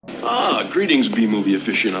Ah, greetings, B-movie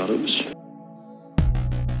aficionados.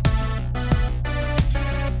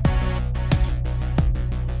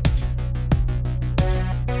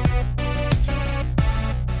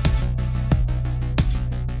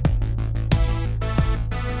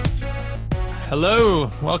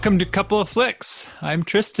 Hello, welcome to Couple of Flicks. I'm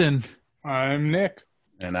Tristan. I'm Nick.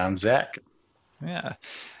 And I'm Zach. Yeah.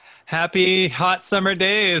 Happy hot summer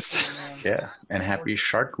days. Yeah, and happy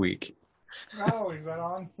Shark Week. Oh, is that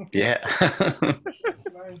on? Yeah.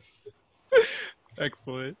 Nice.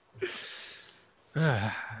 Excellent.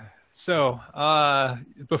 So,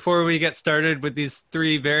 before we get started with these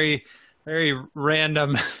three very, very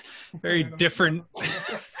random, very different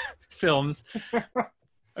films,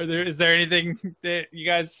 is there anything that you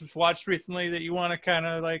guys have watched recently that you want to kind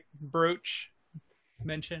of like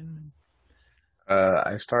mention?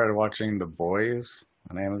 I started watching The Boys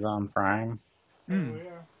on Amazon Prime. Oh,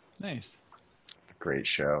 yeah. Nice. Great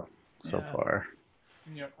show so far.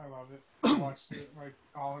 Yep, I love it. I watched it like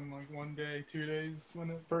all in like 1 day, 2 days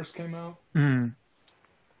when it first came out.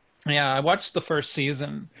 Yeah, I watched the first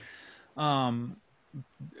season during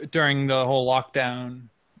the whole lockdown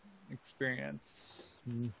experience.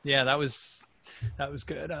 Yeah, that was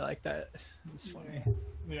good. I like that. It was funny.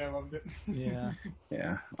 Yeah, I loved it. Yeah.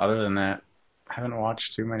 Yeah. Other than that, I haven't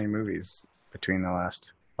watched too many movies between the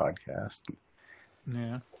last podcast.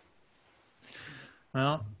 Yeah.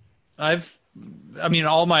 Well,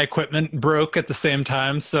 all my equipment broke at the same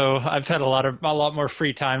time, so I've had a lot more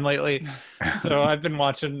free time lately. So I've been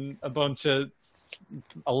watching a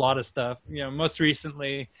lot of stuff. You know, most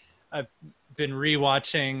recently I've been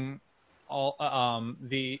rewatching all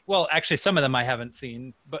actually some of them I haven't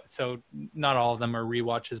seen, but so not all of them are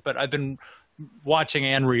rewatches, but I've been watching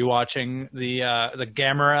and rewatching the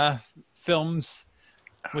Gamera films,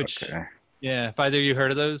 which have either of you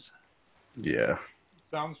heard of those? Yeah.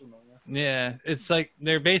 Sounds familiar. Yeah, it's like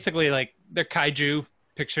they're basically like they're kaiju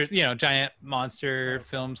pictures, you know, giant monster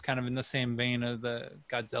films, kind of in the same vein of the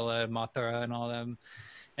Godzilla, Mothra, and all them.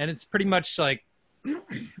 And it's pretty much like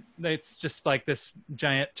it's just like this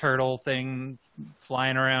giant turtle thing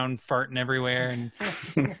flying around, farting everywhere, and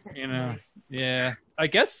you know, yeah. I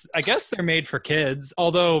guess they're made for kids,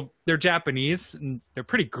 although they're Japanese and they're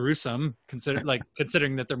pretty gruesome considering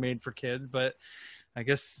that they're made for kids. But I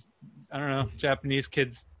guess I don't know, Japanese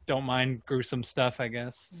kids don't mind gruesome stuff, I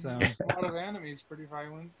guess. So a lot of anime is pretty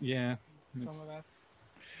violent. Yeah, some of that's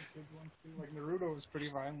the kids ones too. Like Naruto was pretty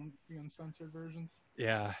violent, the uncensored versions.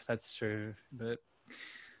 Yeah, that's true. But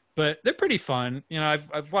they're pretty fun. You know,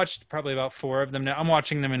 I've watched probably about 4 of them now. I'm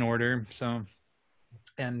watching them in order. So,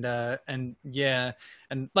 and yeah,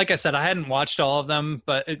 and like I said, I hadn't watched all of them,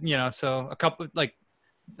 but you know, so a couple like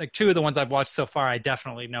 2 of the ones I've watched so far, I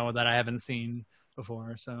definitely know that I haven't seen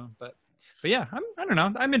before. So, but yeah, I don't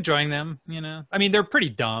know. I'm enjoying them. You know, I mean, they're pretty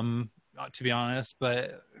dumb, to be honest,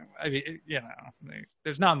 but I mean, you know,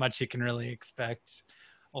 there's not much you can really expect.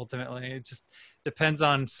 Ultimately, it just depends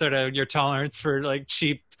on sort of your tolerance for like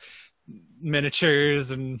cheap miniatures,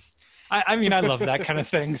 and I mean, I love that kind of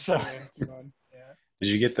thing. So, Yeah, it's fun. Yeah. Did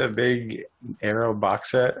you get the big Arrow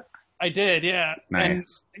box set? I did, yeah.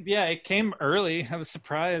 Nice. And yeah, it came early. I was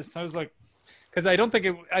surprised. I was like, because I don't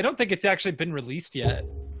think it's actually been released yet.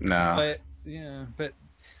 No. But yeah, but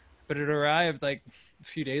it arrived like a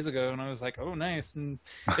few days ago, and I was like, oh, nice. And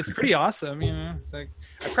it's pretty awesome, you know. It's like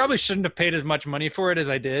I probably shouldn't have paid as much money for it as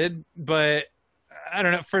I did, but I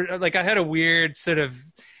don't know, for like I had a weird sort of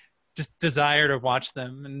just desire to watch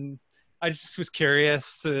them, and I just was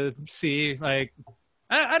curious to see, like,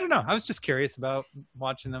 I don't know, I was just curious about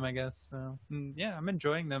watching them, I guess. So yeah, I'm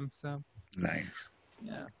enjoying them. So Nice.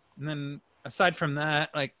 yeah. And then aside from that,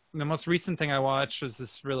 like the most recent thing I watched was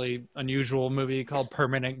this really unusual movie called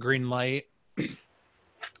Permanent Green Light,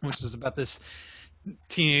 which is about this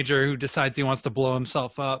teenager who decides he wants to blow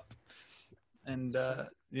himself up. And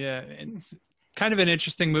yeah, it's kind of an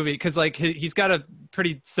interesting movie because like he's got a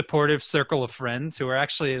pretty supportive circle of friends who are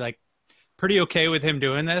actually like pretty okay with him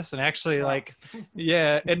doing this, and actually like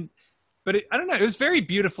yeah. But I don't know, it was very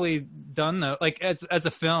beautifully done though, like as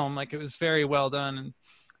a film, like it was very well done.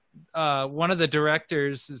 And one of the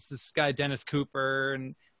directors is this guy Dennis Cooper,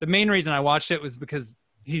 and the main reason I watched it was because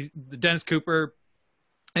Dennis Cooper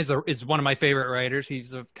is one of my favorite writers.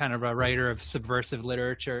 He's a kind of a writer of subversive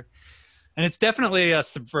literature, and it's definitely a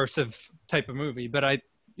subversive type of movie. But I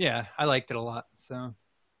liked it a lot. So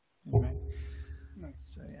anyway, Nice.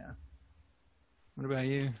 so yeah. What about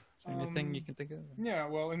you? Is there anything you can think of? Yeah,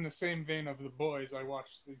 well, in the same vein of The Boys, I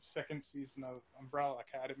watched the 2nd season of Umbrella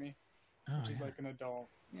Academy, which is like an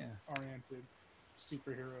adult-oriented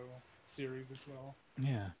superhero series as well.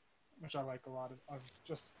 Yeah. which I like a lot,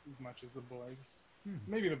 just as much as The Boys.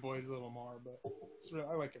 Maybe The Boys a little more, but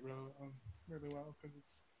I like it really well because it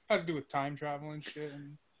has to do with time travel and shit,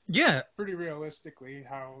 and Yeah. pretty realistically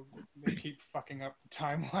how they keep fucking up the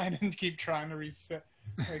timeline and keep trying to reset,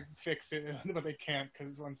 like fix it, but they can't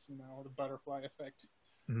because once the butterfly effect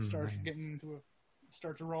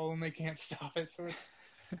starts to roll and they can't stop it. So it's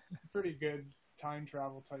a pretty good time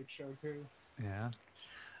travel type show too. Yeah.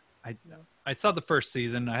 I saw the first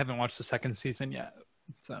season. I haven't watched the second season yet.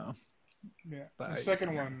 So yeah, but the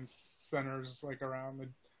second one centers like around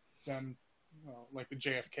like the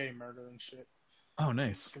JFK murder and shit. Oh,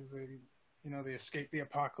 nice. Because they escaped the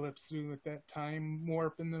apocalypse through at that time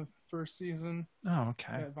warp in the first season. Oh,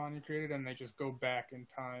 okay. That Vanya created, and they just go back in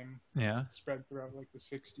time. Yeah. Spread throughout like the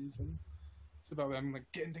 60s, and it's about them like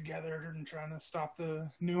getting together and trying to stop the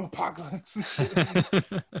new apocalypse, and shit,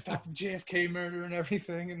 and stop the JFK murder and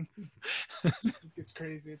everything, and it's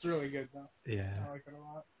crazy. It's really good though. Yeah. I like it a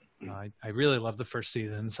lot. I really love the first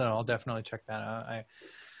season, so I'll definitely check that out.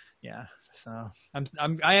 So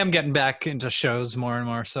I am getting back into shows more and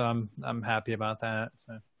more, so I'm happy about that.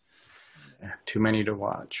 So too many to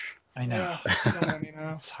watch. I know.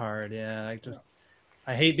 Yeah, it's hard. Yeah,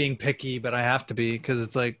 I hate being picky, but I have to be because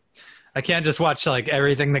it's like I can't just watch like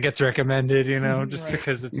everything that gets recommended, just Right.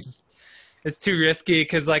 because it's too risky.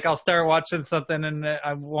 Because like I'll start watching something and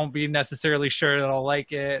I won't be necessarily sure that I'll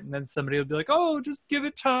like it, and then somebody will be like, "Oh, just give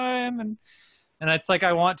it time," and it's like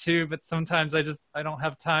I want to, but sometimes I don't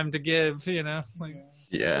have time to give, like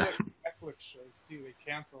Yeah. Netflix shows too. They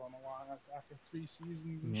cancel them a lot after 3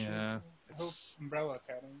 seasons and Yeah, shit. So I hope Umbrella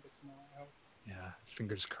Academy gets more help. yeah,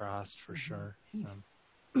 fingers crossed for sure. So.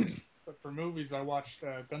 But for movies, I watched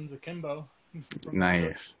Guns Akimbo.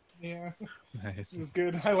 Nice. Yeah, Nice. it was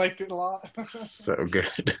good. I liked it a lot. So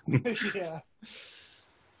good. Yeah.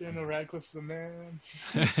 Daniel Radcliffe's the man.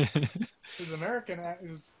 His American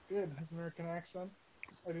is good. His American accent.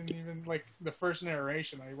 I didn't even like the first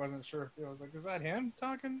narration. I wasn't sure if it was like, is that him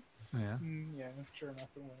talking? Yeah. Yeah, sure enough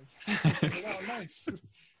it was. Like, oh, nice.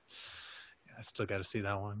 Yeah, I still got to see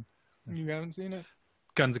that one. You haven't seen it?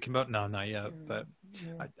 Guns Akimbo? No, not yet. But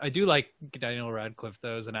Yeah. I do like Daniel Radcliffe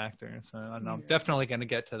though as an actor, so I'm definitely going to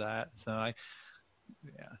get to that. So I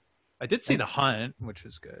did see The Hunt, which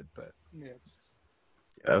was good, but Yeah,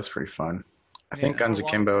 That was pretty fun. I think Guns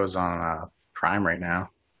Akimbo is on Prime right now.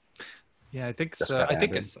 yeah, I think Just so. got I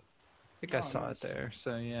think added. I saw nice. it there.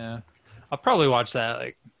 So yeah, I'll probably watch that.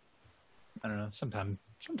 Like I don't know, sometime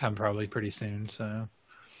probably pretty soon. So.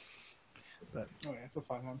 But oh yeah, it's a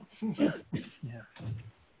fun one. yeah.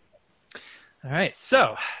 All right,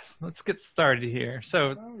 so let's get started here.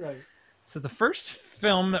 So, All right. So the first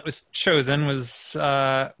film that was chosen was,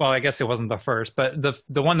 well, I guess it wasn't the first, but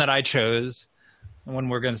the one that I chose, the one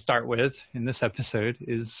we're going to start with in this episode,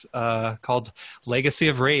 is called Legacy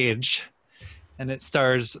of Rage, and it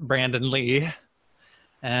stars Brandon Lee.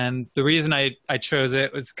 And the reason I chose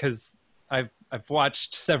it was because I've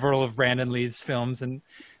watched several of Brandon Lee's films, and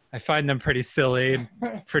I find them pretty silly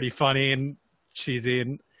and pretty funny and cheesy.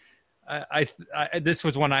 And I this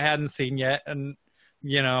was one I hadn't seen yet, and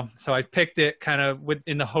so I picked it kind of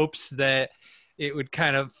in the hopes that it would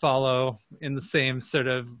kind of follow in the same sort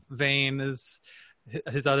of vein as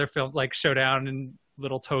his other films, like Showdown in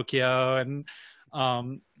Little Tokyo and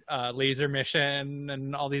Laser Mission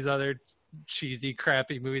and all these other cheesy,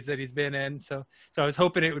 crappy movies that he's been in. So I was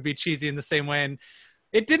hoping it would be cheesy in the same way, and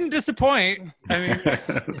it didn't disappoint. I mean,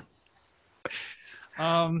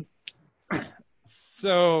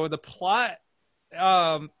 so the plot,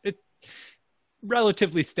 it's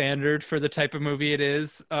relatively standard for the type of movie it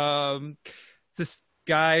is. It's this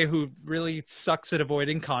guy who really sucks at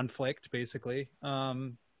avoiding conflict, basically.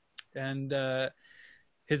 And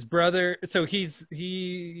his brother, so he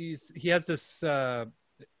has this, I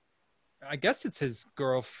guess it's his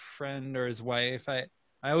girlfriend or his wife. I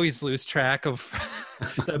always lose track of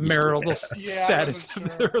the marital status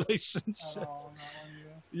of the relationship.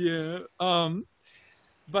 Yeah.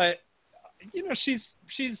 But she's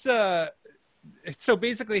so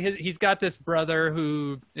basically he's got this brother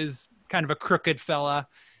who is kind of a crooked fella,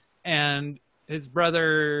 and his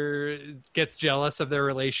brother gets jealous of their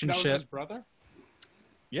relationship. That was his brother?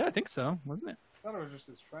 Yeah, I think so, wasn't it? I thought it was just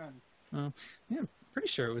his friend. Oh, yeah, pretty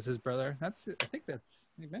sure it was his brother. I think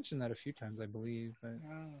he mentioned that a few times, I believe. But,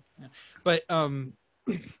 yeah. But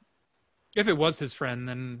if it was his friend,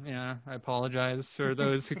 then yeah, I apologize for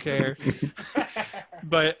those who care.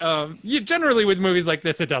 But generally with movies like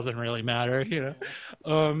this, it doesn't really matter,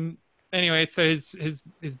 Anyway, so his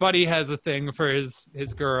buddy has a thing for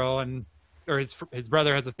his girl, or his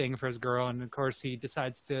brother has a thing for his girl, and of course he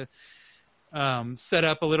decides to set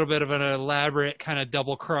up a little bit of an elaborate kind of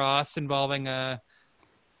double cross involving a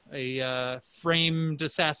framed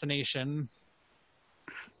assassination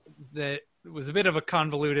that was a bit of a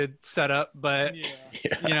convoluted setup, but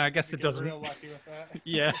I guess it doesn't. Real lucky with that.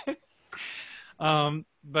 Yeah.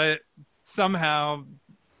 But somehow,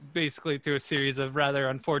 basically through a series of rather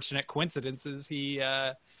unfortunate coincidences, he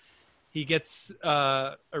gets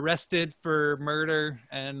arrested for murder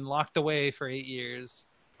and locked away for 8 years,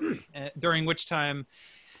 during which time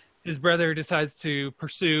his brother decides to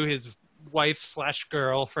pursue his wife /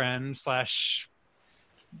 girlfriend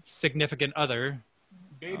 / significant other.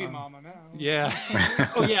 Baby mama now. Yeah.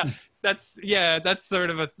 Oh yeah. That's sort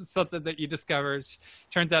of something that you discover.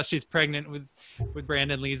 Turns out she's pregnant with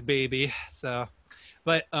Brandon Lee's baby. So,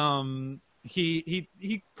 but he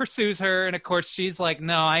pursues her, and of course she's like,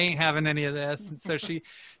 no, I ain't having any of this. And so she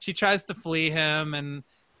tries to flee him, and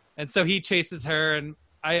so he chases her. And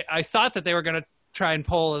I thought that they were gonna try and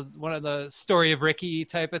pull one of the Story of Ricky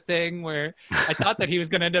type of thing, where I thought that he was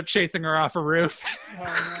gonna end up chasing her off a roof.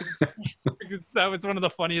 Because that was one of the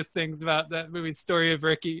funniest things about that movie, Story of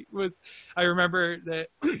Ricky, was I remember that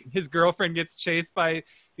his girlfriend gets chased by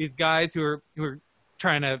these guys who are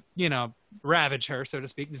trying to, ravage her, so to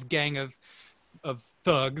speak, this gang of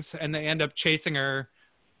thugs, and they end up chasing her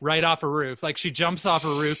right off a roof. Like, she jumps off a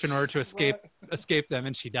roof in order to escape them,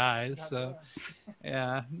 and she dies. So,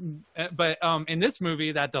 yeah. But in this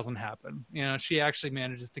movie, that doesn't happen. She actually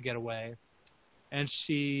manages to get away, and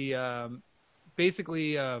she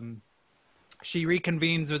basically she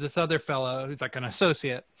reconvenes with this other fellow who's like an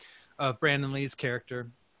associate of Brandon Lee's character,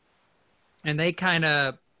 and they kind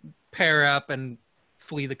of pair up and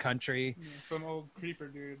flee the country. Yeah, some old creeper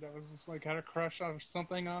dude that was just like had a crush on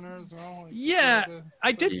something on her as well. Like, yeah,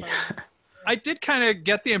 I did kind of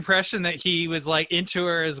get the impression that he was like into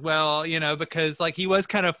her as well, because like he was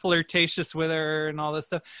kind of flirtatious with her and all this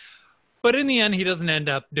stuff. But in the end, he doesn't end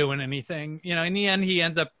up doing anything. In the end, he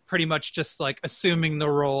ends up pretty much just like assuming the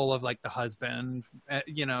role of like the husband,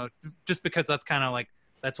 just because that's kind of like,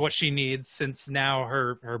 that's what she needs since now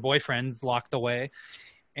her boyfriend's locked away.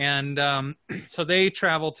 And so they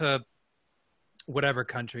travel to whatever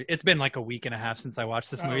country. It's been like a week and a half since I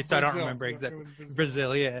watched this movie, Brazil. So I don't remember exactly.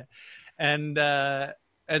 Brazil, yeah. And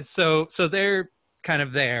so they're kind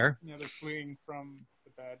of there. Yeah, they're fleeing from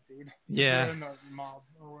the bad dude. Yeah. They're in the mob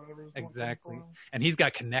or whatever. Exactly. And he's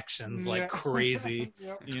got connections like crazy,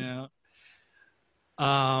 Yep.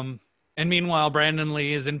 And meanwhile, Brandon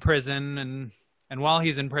Lee is in prison, and while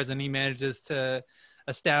he's in prison, he manages to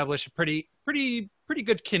establish a pretty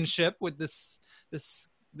good kinship with this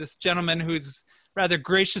gentleman who's rather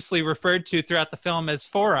graciously referred to throughout the film as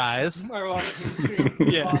Four Eyes. I love him too.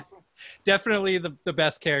 Yeah. Awesome. Definitely the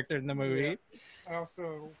best character in the movie. Yeah. I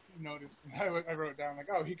also noticed, I wrote down like,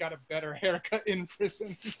 oh, he got a better haircut in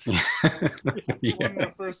prison. Yeah. One of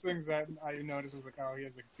the first things that I noticed was like, oh, he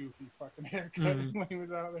has a goofy fucking haircut when he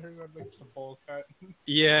was out there. He had like the bowl cut.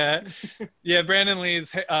 Yeah. Yeah, Brandon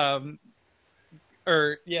Lee's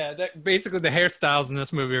basically the hairstyles in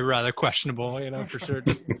this movie are rather questionable, for sure,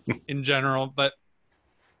 just in general. But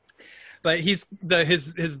he's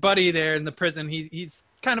his buddy there in the prison. He's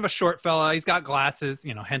kind of a short fella. He's got glasses,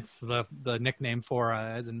 hence the nickname Four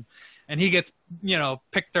Eyes, and he gets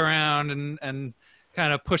picked around and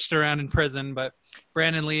kind of pushed around in prison. But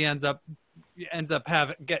Brandon Lee ends up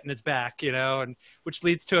getting his back, and which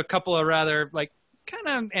leads to a couple of rather like kind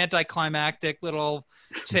of anticlimactic little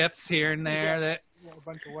tiffs here and there. Yes. A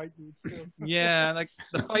bunch of white dudes too. Yeah, like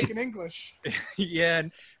the fight in English. Yeah,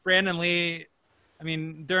 and Brandon Lee, I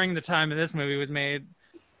mean, during the time this movie was made,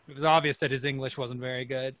 it was obvious that his English wasn't very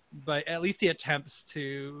good, but at least he attempts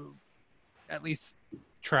to at least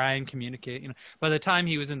try and communicate. By the time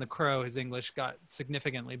he was in The Crow, his English got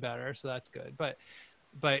significantly better, so that's good. But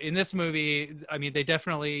in this movie, I mean, they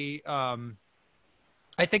definitely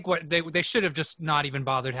I think what they should have just not even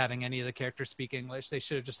bothered having any of the characters speak English. They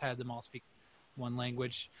should have just had them all speak one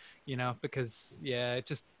language, because it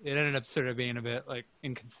ended up sort of being a bit like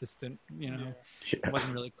inconsistent, It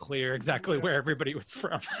wasn't really clear exactly where everybody was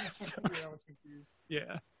from. So, I was confused.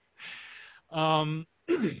 Yeah.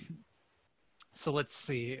 So let's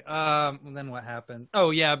see. Then what happened?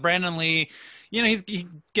 Oh yeah, Brandon Lee, he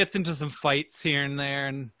gets into some fights here and there,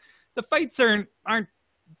 and the fights aren't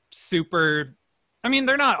super. I mean,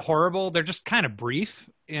 they're not horrible. They're just kind of brief,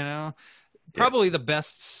 Probably the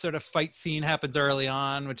best sort of fight scene happens early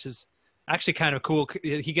on, which is actually kind of cool.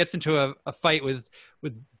 He gets into a fight with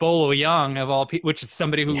Bolo Young, of all people, which is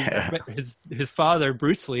somebody who his father,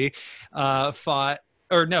 Bruce Lee, fought.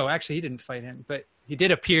 Or no, actually he didn't fight him, but he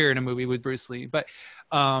did appear in a movie with Bruce Lee. But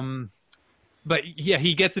but yeah,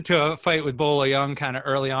 he gets into a fight with Bolo Young kind of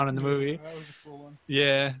early on in the movie. That was a cool one.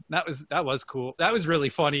 Yeah, that was cool. That was really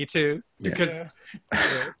funny too, because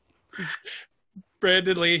Yeah.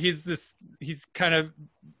 Brandon Lee, he's kind of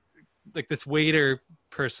like this waiter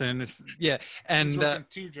person. Yeah, and He's working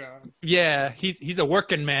 2 jobs. yeah, he's a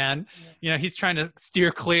working man. Yeah. You know, he's trying to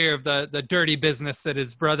steer clear of the dirty business that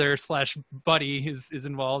his brother / buddy is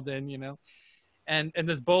involved in. You know, and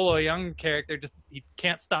this Bolo Young character he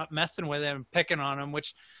can't stop messing with him, picking on him,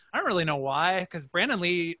 which I don't really know why, because Brandon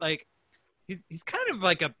Lee, like, he's kind of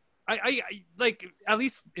like I like, at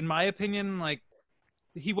least in my opinion, like,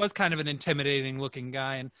 he was kind of an intimidating looking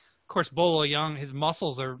guy. And of course, Bolo Young, his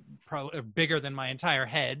muscles are probably bigger than my entire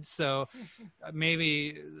head. So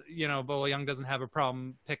maybe, you know, Bolo Young doesn't have a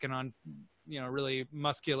problem picking on, you know, really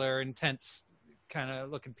muscular, intense kind of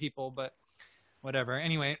looking people, but whatever.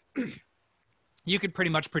 Anyway, you could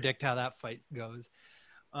pretty much predict how that fight goes.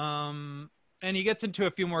 And he gets into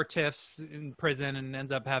a few more tiffs in prison and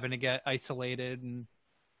ends up having to get isolated. And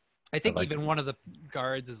I think even one of the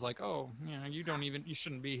guards is like, "Oh, you know, you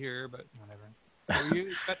shouldn't be here," but whatever. What were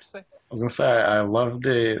you about to say? I was gonna say I love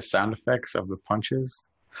the sound effects of the punches.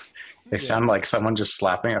 They sound like someone just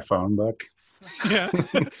slapping a phone book. Yeah.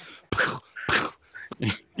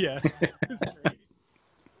 Yeah.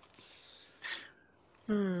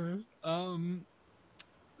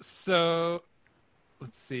 So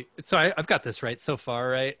let's see. So I've got this right so far,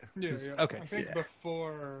 right? Yeah. Okay. I think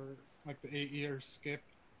before, like, the 8-year skip,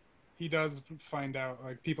 he does find out,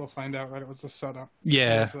 like, people find out that it was a setup.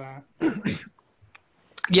 Yeah. It was that.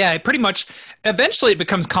 Yeah, pretty much. Eventually, it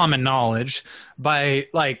becomes common knowledge by,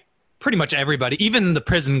 like, pretty much everybody, even the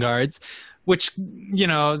prison guards. Which, you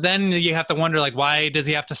know, then you have to wonder, like, why does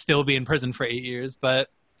he have to still be in prison for 8 years? But,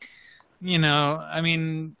 you know, I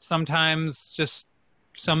mean, sometimes just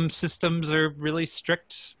some systems are really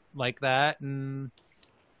strict like that, and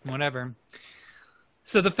whatever.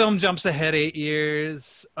 So the film jumps ahead 8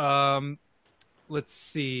 years. Let's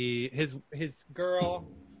see. His girl.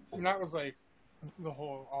 And that was, like,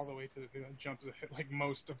 all the way to the jumps ahead, like,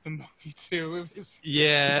 most of the movie too. It was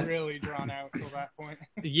really drawn out till that point.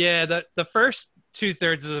 Yeah, the first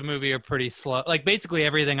 2/3 of the movie are pretty slow. Like, basically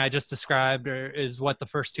everything I just described is what the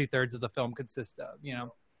first 2/3 of the film consist of, you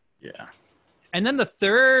know? Yeah. And then the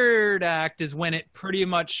third act is when it pretty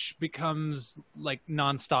much becomes like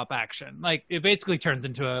nonstop action. Like, it basically turns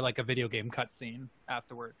into a video game cutscene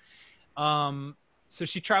afterward. So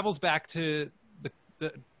she travels back to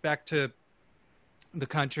the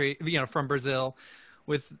country, you know, from Brazil,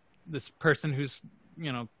 with this person who's,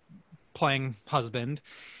 you know, playing husband.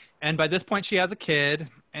 And by this point she has a kid,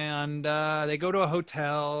 and they go to a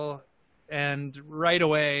hotel, and right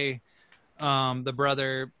away the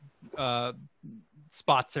brother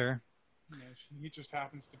spots her. Yeah, he just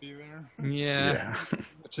happens to be there. Yeah.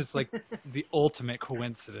 Which is like the ultimate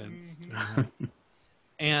coincidence. Mm-hmm.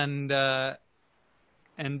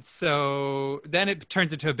 And so then it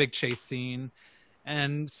turns into a big chase scene,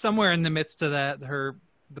 and somewhere in the midst of that, her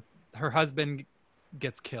husband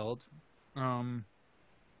gets killed. And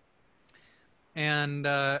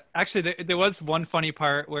actually, there was one funny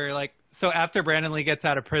part where, like, so after Brandon Lee gets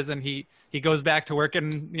out of prison, he goes back to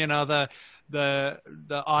working, you know, the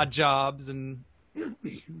odd jobs and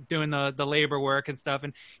doing the labor work and stuff,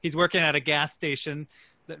 and he's working at a gas station,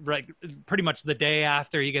 right, pretty much the day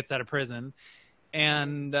after he gets out of prison.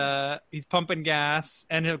 And he's pumping gas,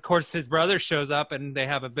 and of course his brother shows up, and they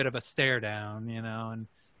have a bit of a stare down, you know, and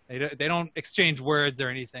they don't exchange words or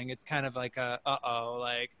anything. It's kind of like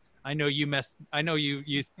like, I know you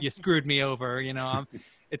screwed me over, you know.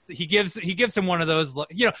 He gives him one of those,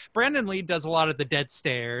 you know. Brandon Lee does a lot of the dead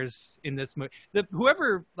stares in this movie.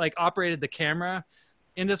 Whoever like operated the camera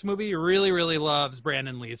in this movie really, really loves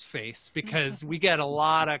Brandon Lee's face, because we get a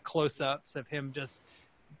lot of close-ups of him just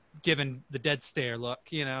given the dead stare look,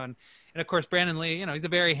 you know. And of course Brandon Lee, you know, he's a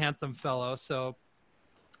very handsome fellow, so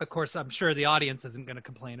of course I'm sure the audience isn't going to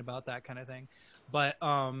complain about that kind of thing. But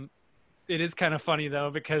it is kind of funny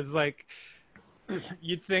though, because like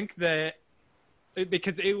you'd think that,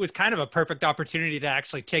 because it was kind of a perfect opportunity to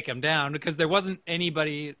actually take him down, because there wasn't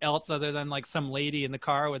anybody else other than like some lady in the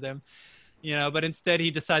car with him, you know. But instead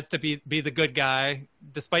he decides to be the good guy,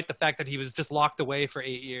 despite the fact that he was just locked away for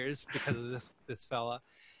 8 years because of this fella.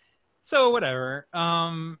 So whatever.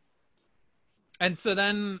 And so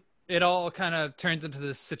then it all kind of turns into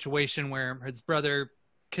this situation where his brother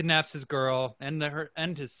kidnaps his girl and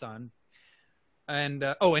his son. And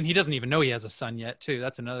and he doesn't even know he has a son yet too.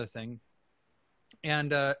 That's another thing.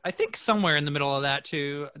 And I think somewhere in the middle of that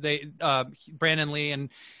too, Brandon Lee and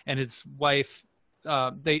his wife,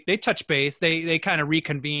 they touch base. They kind of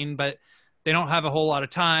reconvene, but they don't have a whole lot of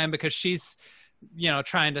time because she's,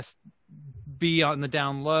 trying to be on the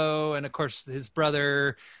down low. And of course his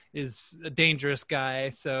brother is a dangerous guy.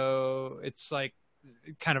 So it's like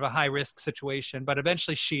kind of a high risk situation, but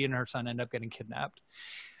eventually she and her son end up getting kidnapped.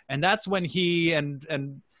 And that's when he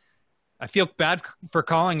and I feel bad for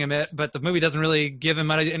calling him it, but the movie doesn't really give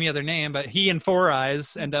him any other name, but he and Four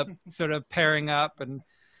Eyes end up sort of pairing up. And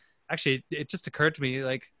actually it just occurred to me,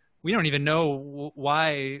 like, we don't even know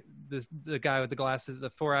why the guy with the glasses,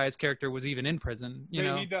 the Four Eyes character, was even in prison.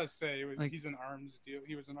 He does say he's an arms dealer.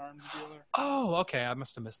 He was an arms dealer. Oh, okay. I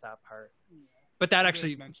must have missed that part. Yeah. But that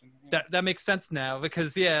actually that makes sense now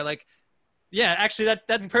because actually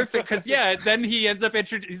that's perfect because then he ends up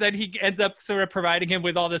sort of providing him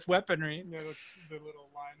with all this weaponry. Yeah, the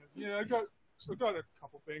little line of I got a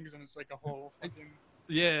couple things, and it's like a whole fucking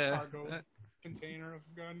cargo container of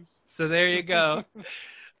guns. So there you go.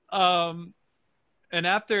 And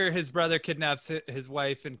after his brother kidnaps his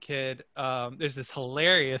wife and kid, there's this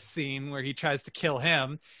hilarious scene where he tries to kill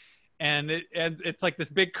him. And it's like this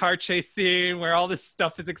big car chase scene where all this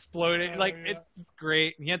stuff is exploding. It's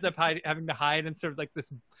great. And he ends up having to hide in sort of like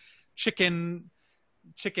this chicken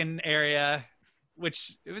area,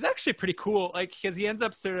 which it was actually pretty cool. Like, because he ends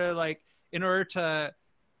up sort of like, in order to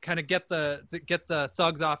kind of get the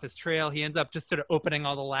thugs off his trail, he ends up just sort of opening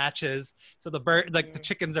all the latches. So the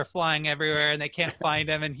chickens are flying everywhere and they can't find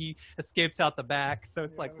him, and he escapes out the back. So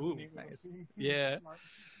it's like, ooh, nice. Yeah. Smart.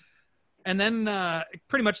 And then it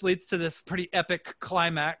pretty much leads to this pretty epic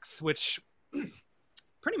climax, which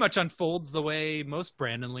pretty much unfolds the way most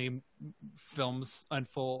Brandon Lee films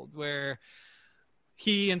unfold, where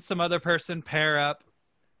he and some other person pair up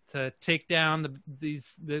to take down the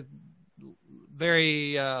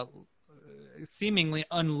very seemingly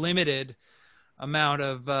unlimited amount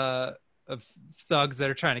of thugs that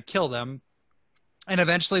are trying to kill them. And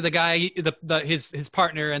eventually the guy, his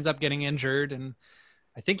partner, ends up getting injured, and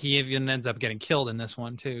I think he even ends up getting killed in this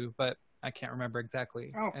one too, but I can't remember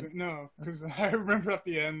exactly. Oh, no, because I remember at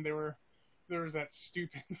the end there was that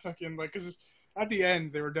stupid fucking, like, because at the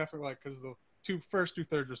end they were definitely like, because the first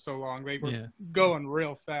 2/3 were so long, they were going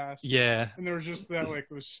real fast. Yeah. And there was just that, like,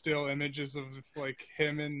 it was still images of like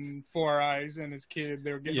him and Four Eyes and his kid.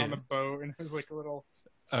 They were getting on the boat, and it was like a little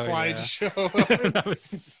slideshow.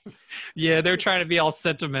 They're trying to be all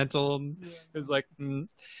sentimental. It was like, and,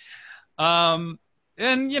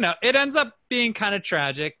 it ends up being kind of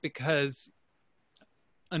tragic because,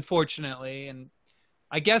 unfortunately, and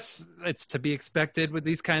I guess it's to be expected with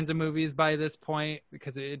these kinds of movies by this point,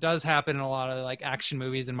 because it does happen in a lot of like action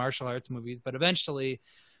movies and martial arts movies, but eventually,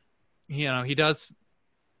 he does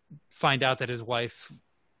find out that his wife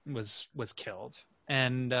was killed.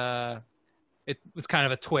 And it was kind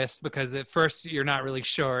of a twist because at first you're not really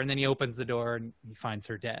sure, and then he opens the door and he finds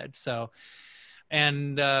her dead. So,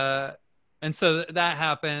 and so that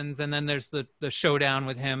happens, and then there's the showdown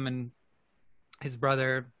with him and his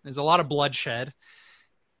brother. There's a lot of bloodshed.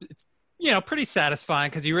 It's, pretty satisfying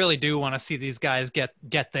because you really do want to see these guys get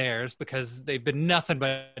theirs, because they've been nothing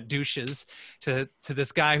but douches to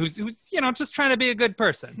this guy who's just trying to be a good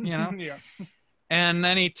person, Yeah. And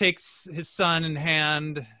then he takes his son in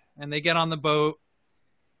hand, and they get on the boat.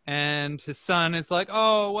 And his son is like,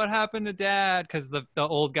 "Oh, what happened to Dad?" Because the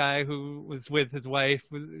old guy who was with his wife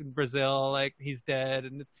was in Brazil, like, he's dead.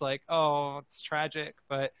 And it's like, oh, it's tragic.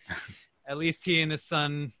 But at least he and his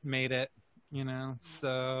son made it,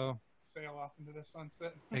 so. Sail off into the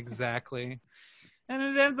sunset. Exactly. And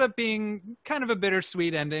it ends up being kind of a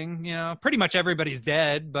bittersweet ending. Pretty much everybody's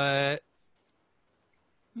dead, but,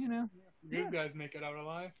 Good guys make it out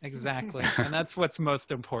alive. Exactly. And that's what's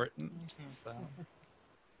most important. So.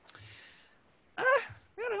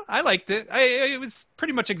 I liked it. It was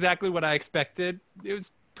pretty much exactly what I expected. It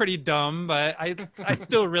was pretty dumb, but I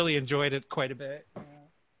still really enjoyed it quite a bit. What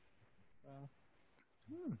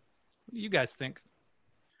do you guys think?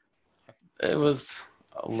 It was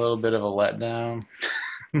a little bit of a letdown.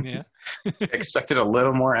 Yeah. Expected a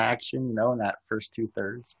little more action, in that first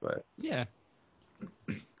 2/3, but yeah,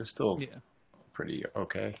 it was still pretty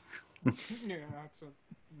okay. Yeah, that's what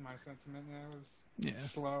my sentiment. It was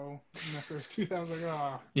slow in the first two. I was like,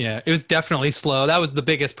 oh. Yeah, it was definitely slow. That was the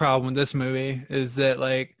biggest problem with this movie, is that,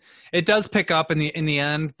 like, it does pick up in the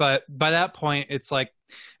end, but by that point, it's like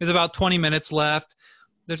there's about 20 minutes left.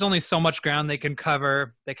 There's only so much ground they can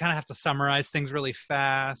cover. They kind of have to summarize things really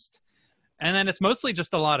fast, and then it's mostly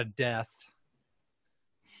just a lot of death.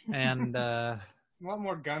 And a lot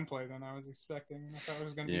more gunplay than I was expecting. I thought it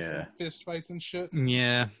was going to be some fist fights and shit.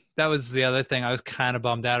 Yeah, that was the other thing I was kind of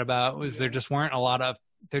bummed out about, was there just weren't a lot of.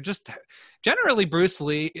 They're just generally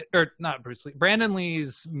Brandon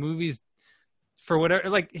Lee's movies for whatever,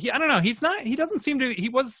 like I don't know, he was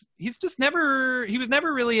never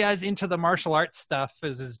really as into the martial arts stuff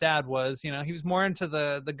as his dad was. He was more into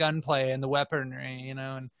the gunplay and the weaponry,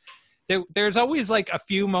 and there's always like a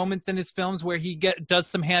few moments in his films where he does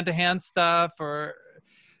some hand-to-hand stuff, or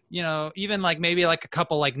even like maybe like a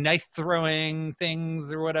couple like knife throwing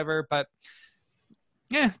things or whatever. But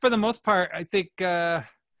yeah, for the most part, I think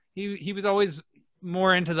he was always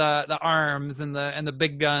more into the arms and the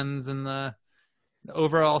big guns and the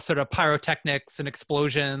overall sort of pyrotechnics and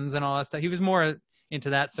explosions and all that stuff. He was more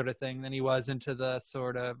into that sort of thing than he was into the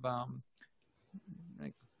sort of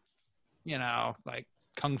like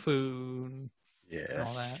kung fu and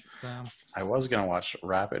all that. So I was gonna watch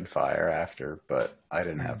Rapid Fire after, but I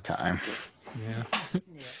didn't have time.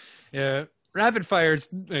 Yeah. Rapid Fire's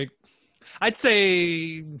like, I'd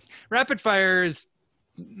say Rapid Fire's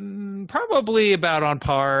probably about on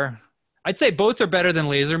par. I'd say both are better than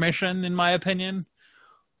Laser Mission in my opinion.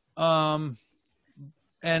 And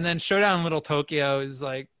then Showdown in Little Tokyo is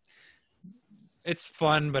like, it's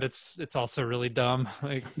fun, but it's also really dumb.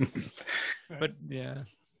 Like, but yeah,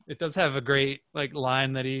 it does have a great like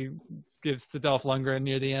line that he gives to Dolph Lundgren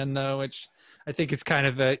near the end, though, which I think is kind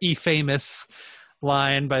of a famous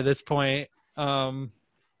line by this point.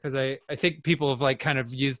 Because I think people have like kind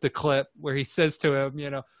of used the clip where he says to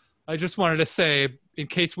him, I just wanted to say, in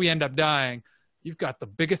case we end up dying, you've got the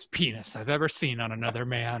biggest penis I've ever seen on another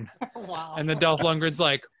man. Wow. And then Dolph Lundgren's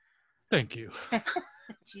like, thank you.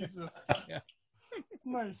 Jesus. Yeah.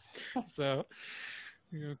 Nice. So,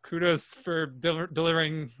 kudos for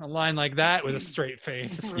delivering a line like that with a straight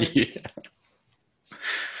face. Right. Yeah.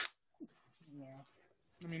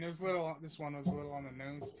 I mean, this one was a little on the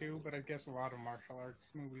nose too, but I guess a lot of martial arts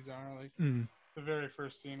movies are like. The very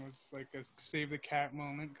first scene was like a save the cat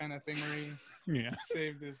moment kind of thing where he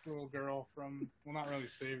saved this little girl from, well, not really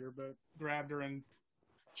saved her, but grabbed her and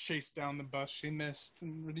chased down the bus she missed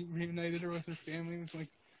and reunited her with her family. It was like,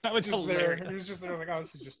 that was just hilarious. there. It was just there. I was like, oh,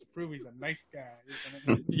 this is just to prove he's a nice guy,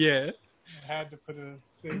 isn't it? Yeah. I had to put a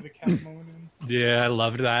save the cat moment in. Yeah, I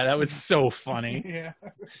loved that. That was so funny. Yeah.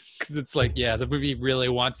 'Cause it's like, yeah, the movie really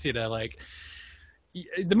wants you to like.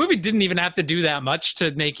 The movie didn't even have to do that much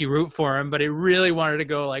to make you root for him, but it really wanted to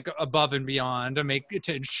go like above and beyond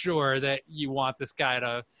to ensure that you want this guy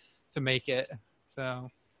to make it. So.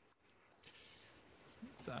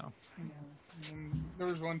 Yeah. And there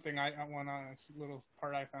was one thing a little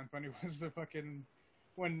part I found funny was the fucking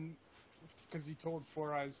because he told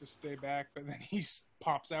Four Eyes to stay back, but then he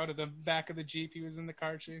pops out of the back of the Jeep he was in the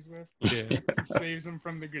car chase with. Yeah. Saves him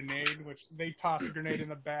from the grenade, which they tossed a grenade in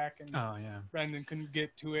the back, and Brendan couldn't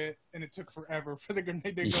get to it, and it took forever for the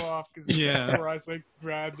grenade to go off because Four Eyes like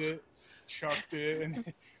grabbed it, chucked it,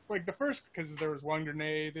 and like the first, because there was one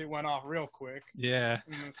grenade, it went off real quick. Yeah.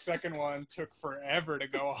 And the second one took forever to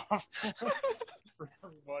go off for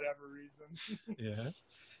whatever reason. Yeah.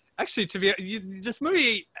 Actually, this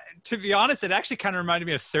movie, to be honest, it actually kind of reminded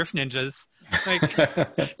me of Surf Ninjas,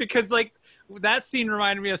 like because like that scene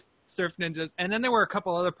reminded me of Surf Ninjas, and then there were a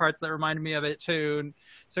couple other parts that reminded me of it too. And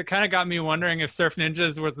so it kind of got me wondering if Surf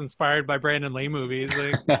Ninjas was inspired by Brandon Lee movies.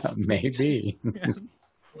 Like, maybe. Yeah.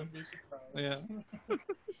 Wouldn't be surprised. Yeah.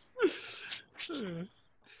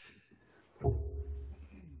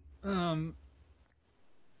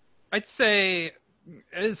 I'd say,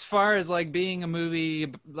 as far as like being a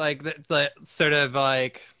movie like that sort of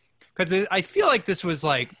like, because I feel like this was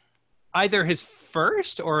like either his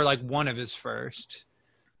first or like one of his first.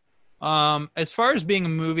 As far as being a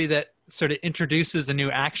movie that sort of introduces a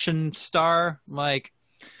new action star, like,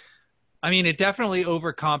 I mean, it definitely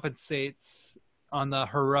overcompensates on the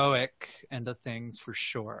heroic end of things for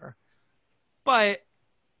sure. But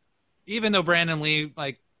even though Brandon Lee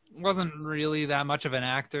like wasn't really that much of an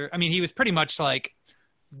actor, I mean, he was pretty much like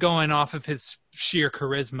going off of his sheer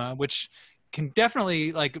charisma, which can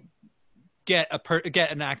definitely like get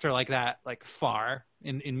an actor like that like far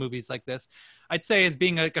in movies like this. I'd say as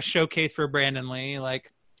being like a showcase for Brandon Lee,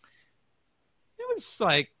 like it was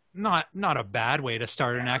like not a bad way to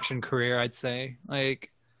start an action career. I'd say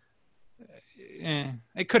like.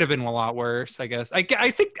 It could have been a lot worse, I guess. I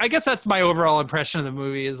guess that's my overall impression of the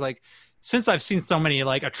movie is like, since I've seen so many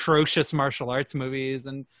like atrocious martial arts movies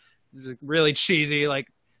and really cheesy like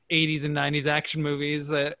 80s and 90s action movies,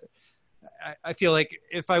 that I feel like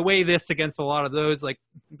if I weigh this against a lot of those, like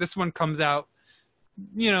this one comes out,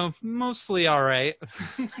 mostly all right.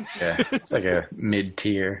 Yeah, it's like a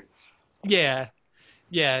mid-tier. Yeah,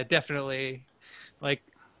 definitely. Like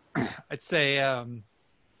I'd say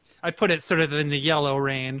I put it sort of in the yellow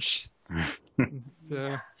range.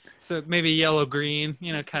 So. So maybe yellow green,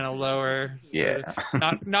 kind of lower. Yeah.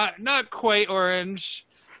 Not quite orange,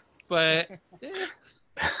 but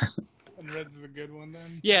And red's the good one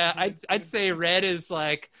then. yeah, Red's I'd good. say red is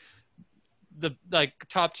like the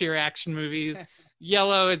top tier action movies.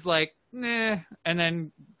 Yellow is like nah, and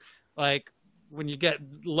then like when you get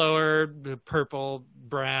lower, the purple,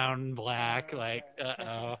 brown, black, like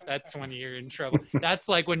that's when you're in trouble. That's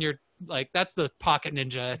like when you're like that's the pocket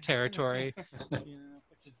ninja territory.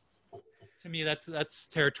 Which is to me that's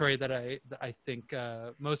territory that I think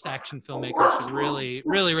most action filmmakers should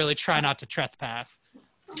really try not to trespass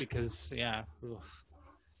because oof.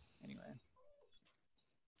 Anyway.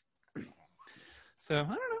 So I don't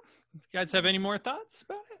know. You guys have any more thoughts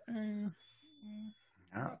about it? Or...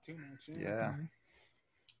 Not too much. Yeah.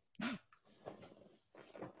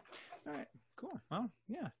 All right, cool. Well,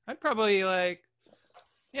 yeah, I'd probably I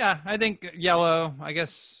think yellow. I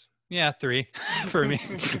guess 3 for me.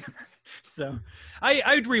 So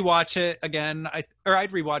I'd rewatch it again. I'd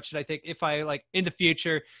rewatch it. I think if I in the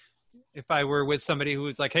future, if I were with somebody who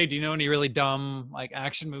was like, hey, do you know any really dumb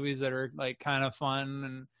action movies that are kind of fun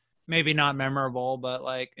and maybe not memorable but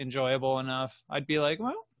enjoyable enough, I'd be like,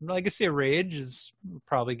 well, Legacy of Rage is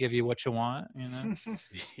probably give you what you want, Yeah. So,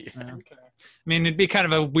 I mean, it'd be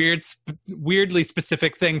kind of a weirdly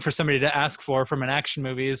specific thing for somebody to ask for from an action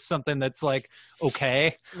movie is something that's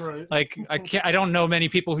okay. Right. I don't know many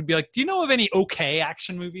people who'd be like, do you know of any okay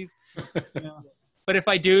action movies? But if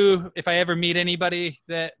I ever meet anybody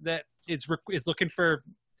that is looking for,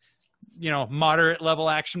 moderate level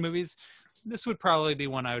action movies, this would probably be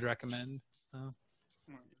one I would recommend. So.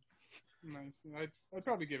 Nice. I'd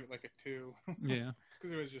probably give it a 2. Yeah. It's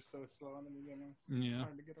because it was just so slow in the beginning. Yeah.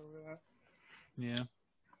 Hard to get over that. Yeah.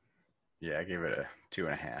 Yeah, I gave it a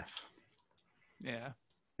 2.5. Yeah.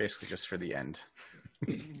 Basically just for the end.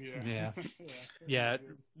 Yeah. Yeah.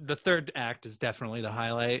 The third act is definitely the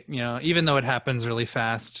highlight, even though it happens really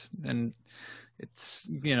fast and it's,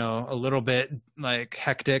 a little bit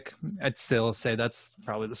hectic. I'd still say that's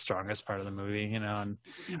probably the strongest part of the movie, and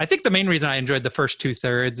I think the main reason I enjoyed the first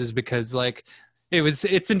 2/3 is because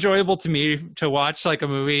it's enjoyable to me to watch a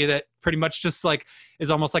movie that pretty much just is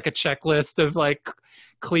almost like a checklist of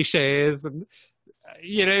cliches and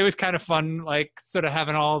it was kind of fun sort of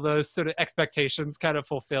having all those sort of expectations kind of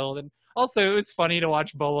fulfilled, and also it was funny to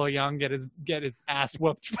watch Bolo Young get his ass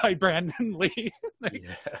whooped by Brandon Lee.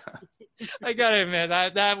 I gotta admit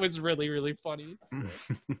that was really, really funny.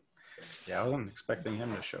 Yeah, I wasn't expecting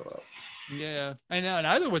him to show up. Yeah, I know.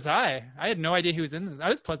 Neither was I. I had no idea he was in this. I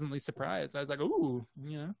was pleasantly surprised. I was like, ooh,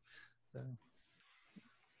 So.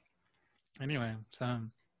 Anyway,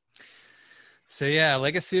 so yeah,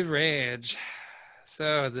 Legacy of Rage.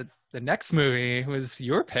 So the next movie was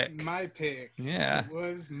your pick. My pick. Yeah. It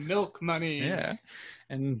was Milk Money. Yeah.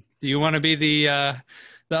 And do you want to be the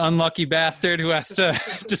unlucky bastard who has to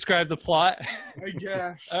describe the plot? I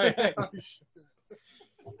guess. All right.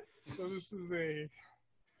 So this is a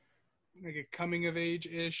coming of age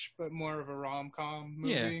ish, but more of a rom-com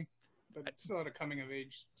movie. Yeah. But it's still a coming of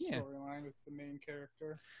age storyline with the main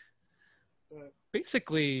character. But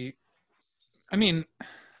basically, I mean,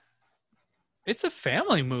 it's a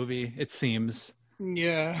family movie, it seems.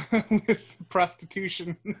 Yeah, with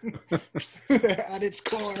prostitution at its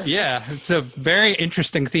core. Yeah, it's a very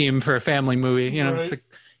interesting theme for a family movie. Right. It's you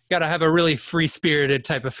got to have a really free-spirited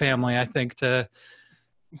type of family, I think, to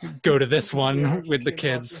go to this one with the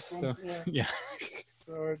kids. So, yeah.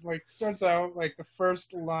 So it starts out the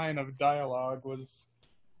first line of dialogue was,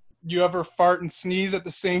 "You ever fart and sneeze at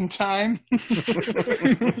the same time?"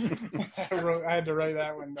 I had to write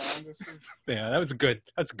that one down. Yeah, that's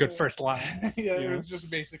a good first line. Yeah, it was just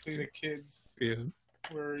basically the kids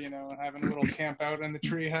were, having a little camp out in the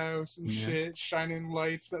treehouse and shit, shining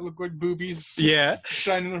lights that look like boobies. Yeah.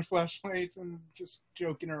 Shining their flashlights and just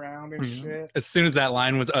joking around and shit. As soon as that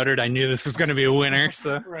line was uttered, I knew this was going to be a winner.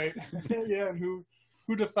 So. Right. Yeah, and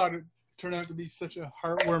who'd have thought it turned out to be such a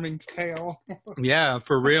heartwarming tale? Yeah,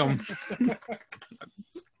 for real.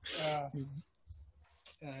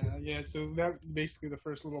 So that basically the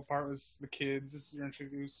first little part was the kids you're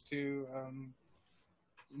introduced to.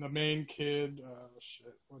 The main kid,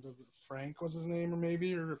 what is it? Frank was his name,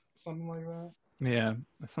 or something like that. Yeah,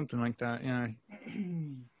 something like that. Yeah.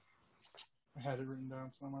 I had it written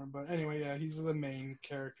down somewhere, but anyway, yeah, he's the main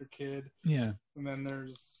character kid. Yeah. And then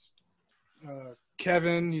there's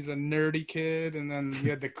Kevin, he's a nerdy kid, and then we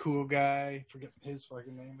had the cool guy. Forget his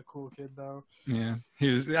fucking name. The cool kid, though. Yeah,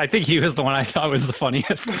 I think he was the one I thought was the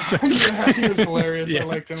funniest. Yeah, he was hilarious. Yeah. I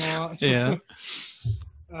liked him a lot. Yeah.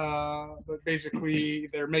 But basically,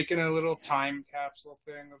 they're making a little time capsule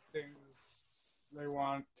thing of things they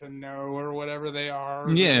want to know or whatever they are.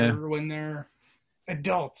 Yeah. Or when they're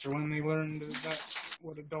adults or when they learn that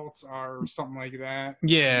what adults are or something like that.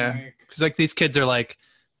 Yeah. Like, Because like these kids are like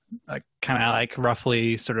kind of like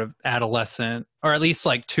roughly sort of adolescent, or at least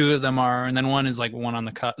like two of them are, and then one is like one on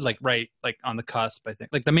the cusp, like right like on the cusp. I think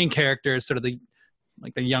like the main character is sort of the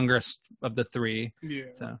youngest of the three. yeah.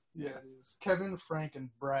 So. Yeah, it is. Kevin, Frank, and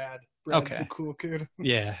Brad. Brad's the cool kid.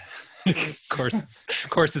 Yeah. Of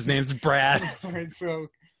course his name's Brad. Alright, so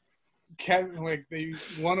Kevin, like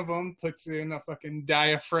one of them puts in a fucking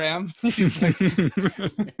diaphragm. He's like,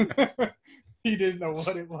 he didn't know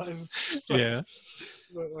what it was. So, yeah.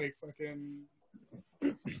 But like fucking,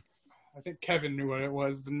 I think Kevin knew what it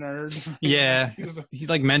was. The nerd. Yeah. He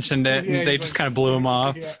like mentioned it, and they just kind of blew him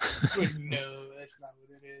off. Yeah. Like, no, that's not what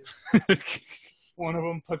it is. One of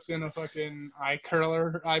them puts in a fucking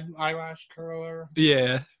eyelash curler.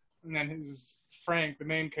 Yeah. And then Frank, the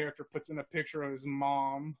main character, puts in a picture of his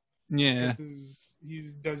mom. Yeah. He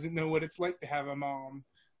doesn't know what it's like to have a mom.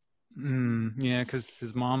 Yeah, because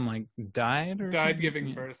his mom like died something?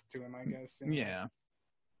 Giving birth to him, I guess. Yeah.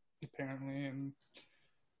 Apparently, and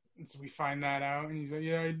so we find that out, and he's like,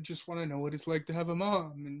 "Yeah, I just want to know what it's like to have a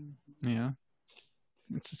mom." And yeah,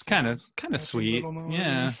 it's just kind of sweet.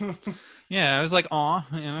 Yeah. Yeah, I was like, "Aw,"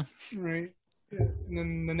 yeah. Right. Yeah. And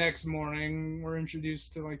then the next morning, we're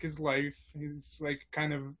introduced to like his life. He's like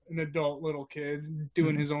kind of an adult little kid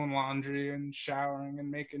doing his own laundry and showering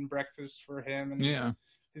and making breakfast for him and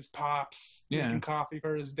his pops, making coffee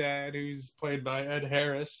for his dad, who's played by Ed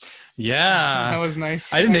Harris. Yeah, that was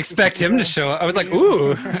nice. I didn't expect him to show up. I was like,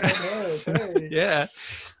 "Ooh." Ed Harris, hey.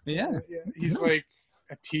 Yeah. He's like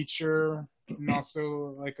a teacher and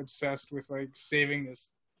also like obsessed with like saving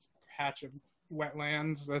this patch of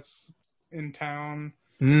wetlands that's in town.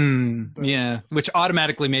 Yeah, which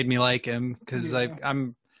automatically made me like him because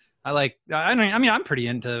I'm pretty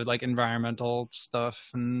into like environmental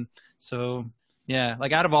stuff, and so yeah,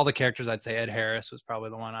 like out of all the characters, I'd say Ed Harris was probably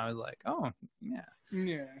the one I was like, oh yeah.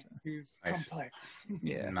 Yeah, he's complex.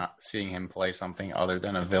 Yeah, not seeing him play something other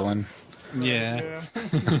than a villain. Yeah.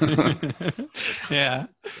 Yeah.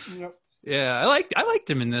 Yep. Yeah, I liked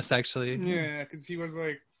him in this actually. Yeah, because he was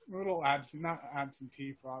like a little not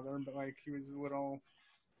absentee father, but like he was a little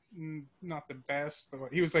not the best, but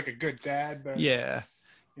like, he was like a good dad, but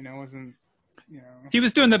wasn't. He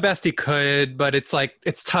was doing the best he could, but it's like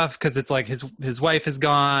it's tough because it's like his wife is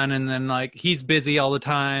gone, and then like he's busy all the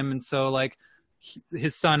time, and so like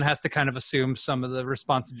his son has to kind of assume some of the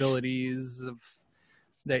responsibilities of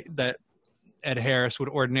that Ed Harris would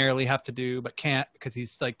ordinarily have to do, but can't because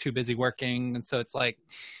he's like too busy working, and so it's like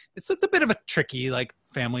it's a bit of a tricky like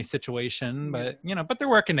family situation, but but they're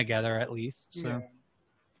working together at least. So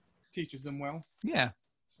teaches them well. Yeah.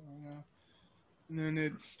 So and then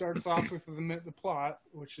it starts off with the plot,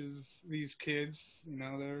 which is these kids,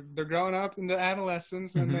 they're growing up into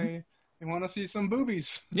adolescence, and they want to see some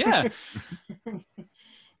boobies. Yeah.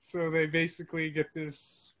 So they basically get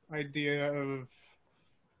this idea of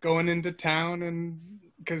going into town, and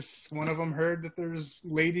because one of them heard that there's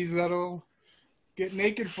ladies that'll get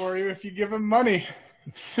naked for you if you give them money.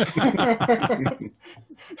 So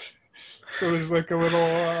there's like a little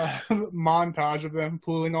montage of them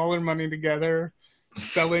pooling all their money together,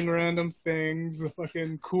 selling random things. The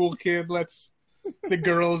fucking cool kid lets the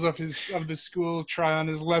girls of the school try on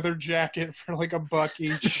his leather jacket for like $1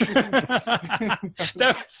 each.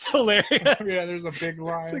 That was hilarious. Yeah, there's a big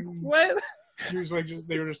line. Like, what? He was like,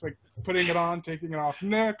 they were just like putting it on, taking it off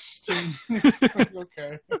next, and it's like,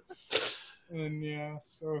 okay. And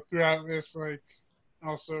so throughout this, like,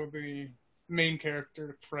 also the main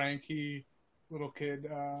character Frank, little kid,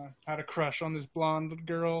 had a crush on this blonde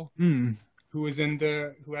girl who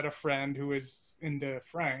had a friend who was into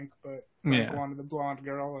Frank, but Frank wanted the blonde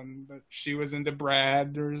girl, but she was into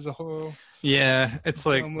Brad. There's a whole it's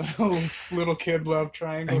like little kid love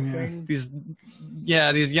triangle thing. These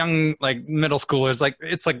young like middle schoolers, like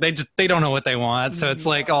it's like they don't know what they want, so it's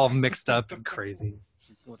like all mixed up and crazy,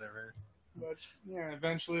 whatever. But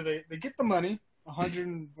eventually they get the money.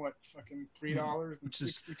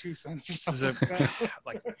 $3.62.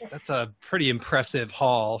 Like that's a pretty impressive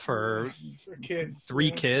haul for kids.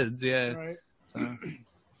 3 kids, Right. So.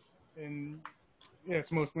 And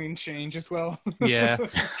it's mostly in change as well. Yeah,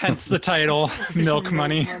 hence the title, Milk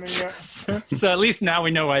Money. So at least now we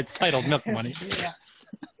know why it's titled Milk Money. Yeah.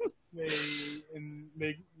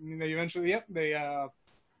 They eventually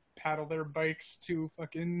paddle their bikes to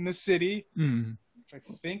fucking the city. I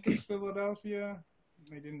think it's Philadelphia.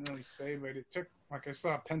 They didn't really say, but it took, like, I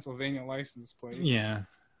saw a Pennsylvania license plate. Yeah,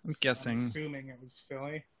 I'm guessing. I'm assuming it was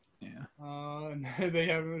Philly. Yeah. And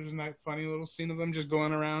there's that funny little scene of them just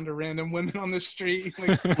going around to random women on the street,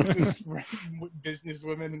 like just business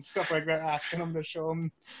women and stuff like that, asking them to show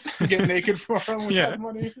them get naked for them. Yeah.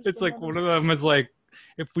 Money It's like one of them was like,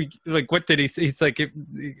 if we like, what did he say? He's like,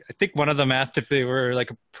 I think one of them asked if they were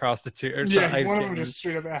like a prostitute or something. Yeah, one of them just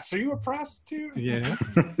straight up asked, "Are you a prostitute?" Yeah.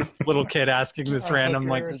 This little kid asking this random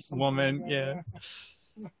like woman. Like Yeah.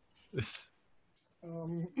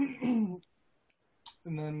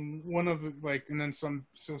 And then one of the, like, and then some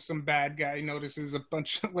bad guy notices a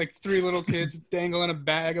bunch of like 3 little kids dangling a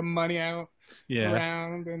bag of money out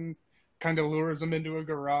around and kind of lures them into a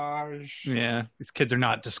garage. Yeah, these kids are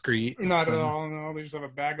not discreet. Not at all, no. They just have a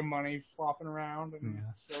bag of money flopping around. And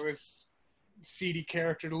so this seedy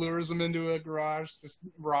character lures them into a garage to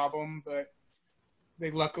rob them, but they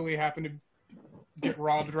luckily happen to get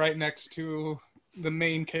robbed right next to the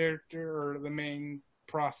main character, or the main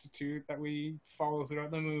prostitute that we follow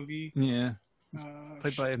throughout the movie. Yeah.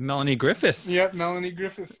 Played by Melanie Griffith. Yep, Melanie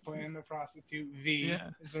Griffith's playing the prostitute. V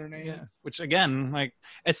is her name. Yeah. Which again, like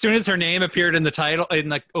as soon as her name appeared in the title, in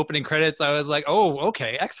like opening credits, I was like, oh,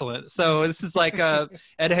 okay, excellent. So this is like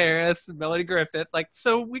Ed Harris, Melanie Griffith. Like,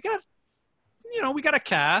 so we got a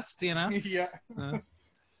cast, Yeah.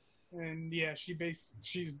 And yeah,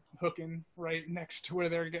 she's hooking right next to where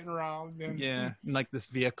they're getting robbed. And, in like this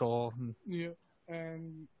vehicle. Yeah.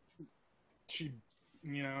 And she,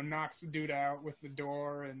 knocks the dude out with the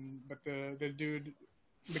door, but the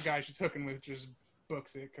guy she's hooking with just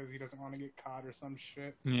books it because he doesn't want to get caught or some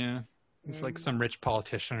shit. Yeah. It's like some rich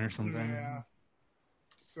politician or something. Yeah.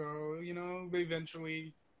 So, they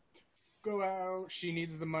eventually go out. She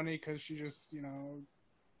needs the money because she just,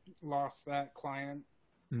 lost that client.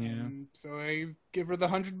 Yeah. And so they give her the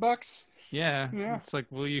 $100. Yeah. It's like,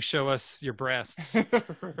 will you show us your breasts?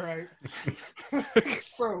 Right.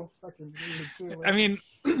 So fucking weird too. Like, I mean,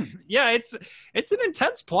 yeah, it's an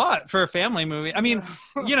intense plot for a family movie. I mean,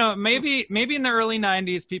 maybe in the early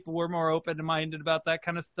 90s people were more open-minded about that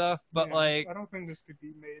kind of stuff, but I don't think this could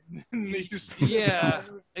be made in these. Yeah.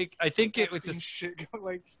 I think it was just shit,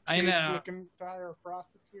 like I know. looking or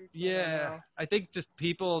prostitutes. Yeah. I think just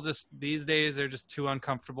people these days are just too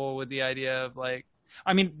uncomfortable with the idea of like,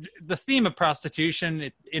 I mean, the theme of prostitution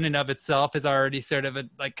in and of itself is already sort of a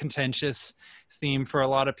like contentious theme for a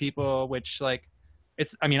lot of people, which like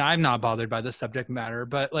I'm not bothered by the subject matter,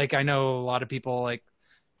 but like I know a lot of people like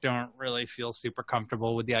don't really feel super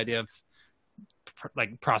comfortable with the idea of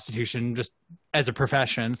like prostitution just as a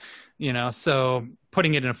profession, so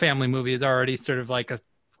putting it in a family movie is already sort of like a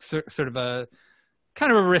sort of a kind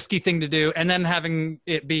of a risky thing to do. And then having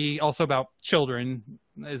it be also about children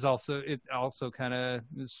is also kind of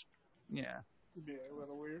is, yeah, a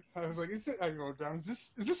little weird. I was like, is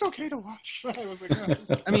this okay to watch? I was like,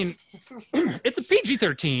 oh. I mean, it's a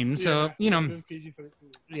PG-13, so it is PG-13.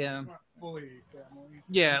 Yeah, It's not fully family.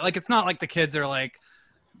 Yeah, like it's not like the kids are like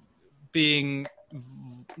being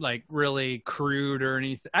like really crude or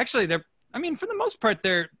anything. Actually, for the most part,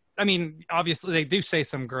 obviously they do say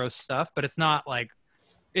some gross stuff, but it's not like,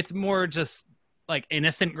 it's more just like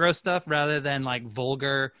innocent gross stuff rather than like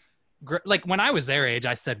vulgar. Like when I was their age,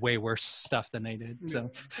 I said way worse stuff than they did. So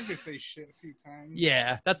I think they say shit a few times.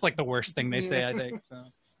 Yeah, that's like the worst thing they say, I think. So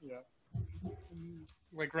yeah.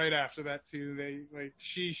 Like right after that too,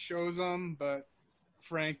 she shows them, but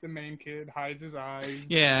Frank, the main kid, hides his eyes.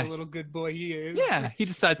 Yeah. Like the little good boy he is. Yeah, he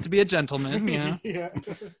decides to be a gentleman. Yeah.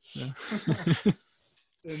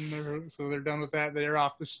 And they're done with that. They're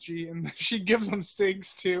off the street, and she gives them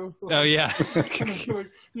cigs too. Oh yeah. Like,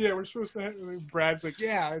 yeah, we're supposed to. Brad's like,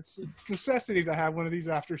 yeah, it's a necessity to have one of these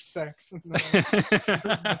after sex.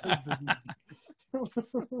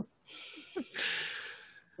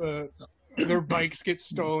 But their bikes get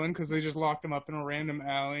stolen because they just locked them up in a random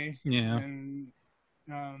alley. Yeah. And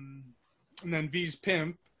then V's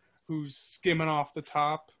pimp, who's skimming off the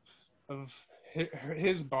top of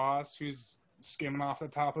his boss, who's skimming off the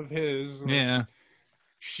top of his. Yeah.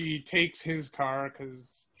 She takes his car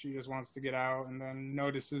because she just wants to get out, and then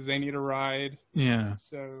notices they need a ride. Yeah.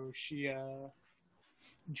 So she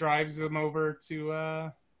drives them over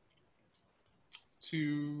to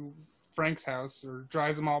Frank's house, or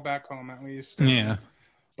drives them all back home at least. Yeah.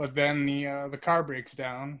 But then the car breaks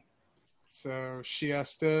down, so she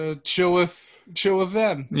has to chill with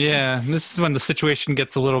them. Yeah. This is when the situation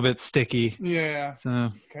gets a little bit sticky. Yeah.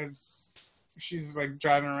 So. Because she's like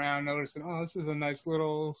driving around noticing, oh, this is a nice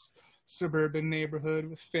little suburban neighborhood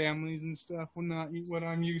with families and stuff. Well, not what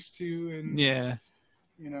I'm used to. And, yeah.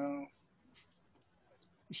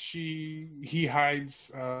 he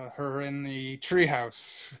hides her in the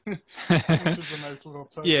treehouse, which is a nice little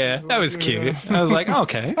touch. Yeah, It's that like, was you cute. know, I was like,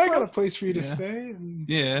 okay. I got a place for you to Yeah. stay. And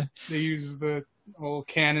Yeah. they use the old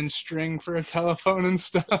cannon string for a telephone and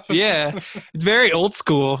stuff. Yeah. It's very old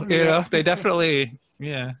school, you Yeah. know. They definitely,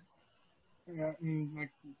 yeah. Yeah, and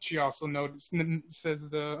like she also noticed says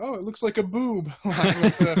it looks like a boob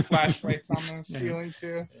with the flashlights on the ceiling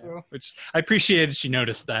too. So Which I appreciated she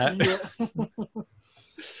noticed that. yeah.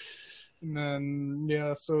 And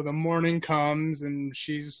then so the morning comes and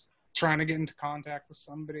she's trying to get into contact with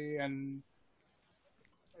somebody, and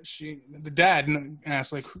the dad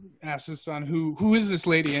asks his son who is this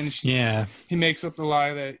lady, and he makes up the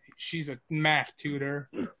lie that she's a math tutor.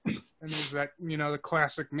 And there's that, the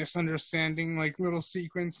classic misunderstanding, like little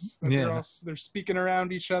sequence that they're speaking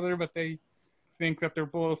around each other, but they think that they're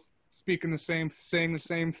both saying the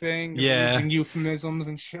same thing. Yeah. Using euphemisms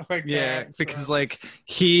and shit like that. Yeah,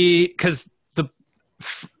 because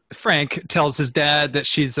Frank tells his dad that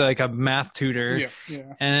she's like a math tutor.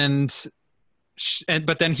 Yeah.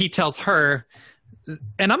 But then he tells her,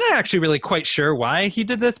 and I'm not actually really quite sure why he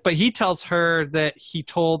did this, but he tells her that he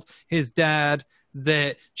told his dad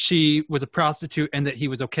that she was a prostitute and that he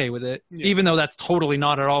was okay with it, even though that's totally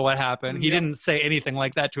not at all what happened. He didn't say anything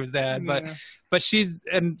like that to his dad, but she's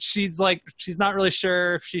like, she's not really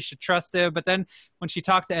sure if she should trust him. But then when she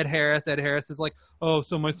talks to Ed Harris is like, oh,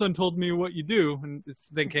 so my son told me what you do, and is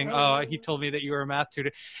thinking, oh, he told me that you were a math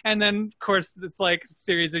tutor. And then of course it's like a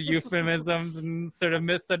series of euphemisms and sort of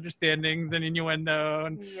misunderstandings and innuendo,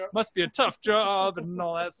 and must be a tough job and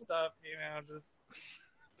all that stuff, just.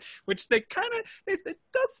 Which it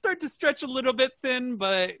does start to stretch a little bit thin,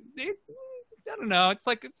 but I don't know. It's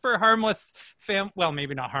like for a harmless well,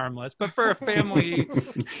 maybe not harmless, but for a family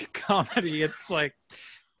comedy, it's like,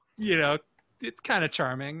 it's kind of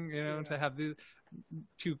charming, to have these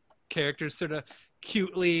two characters sort of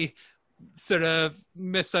cutely sort of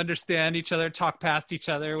misunderstand each other, talk past each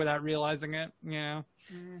other without realizing it,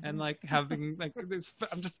 and like having like this,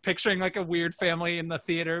 I'm just picturing like a weird family in the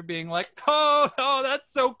theater being like, oh,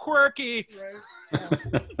 that's so quirky.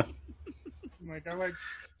 Right. Like I like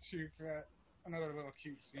that. Another little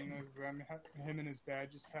cute scene was him and his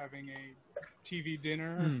dad just having a TV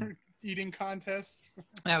dinner eating contest.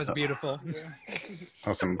 That was beautiful. That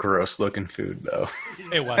was some gross looking food though.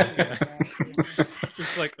 It was. Yeah.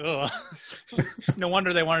 It's like, ugh. No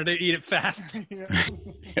wonder they wanted to eat it fast.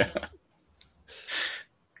 Yeah.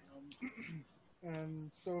 And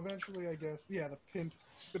so eventually, I guess,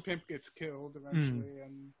 the pimp gets killed eventually,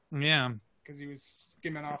 and because he was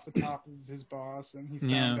skimming off the top of his boss, and he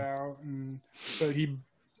found out, but he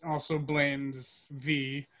also blames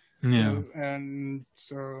V. And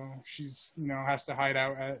so she's has to hide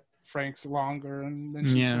out at Frank's longer, and then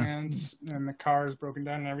she plans, and the car is broken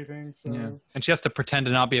down and everything. So and she has to pretend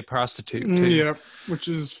to not be a prostitute too. Yeah, which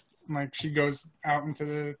is like she goes out into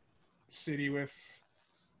the city with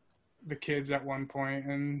the kids at one point,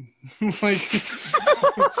 and like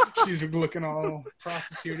she's looking all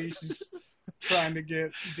prostitute-y. She's trying to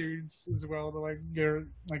get dudes as well to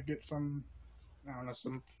get some, I don't know,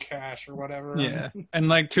 some cash or whatever. Yeah. And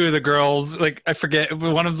like two of the girls, like I forget,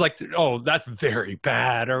 one of them's like, oh, that's very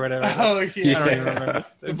bad or whatever. Oh yeah. I don't even remember.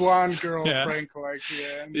 The blonde girl Frank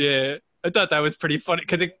Yeah. I thought that was pretty funny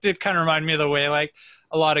because it did kind of remind me of the way like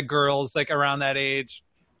a lot of girls like around that age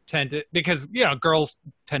tend to, because girls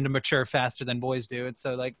tend to mature faster than boys do, and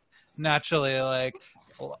so like naturally like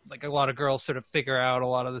a lot of girls sort of figure out a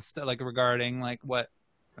lot of the stuff like regarding like what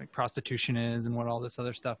like prostitution is and what all this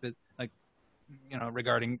other stuff is, like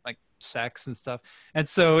regarding like sex and stuff. And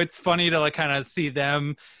so it's funny to like kind of see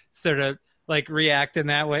them sort of like react in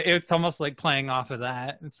that way. It's almost like playing off of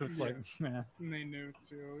that. And so it's like, and they knew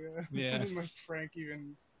too. Yeah. Like Frank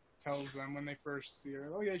even tells them when they first see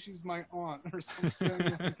her, oh yeah, she's my aunt or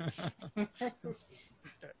something.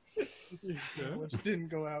 Which didn't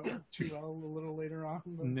go out too well a little later on.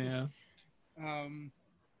 But,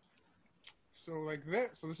 so like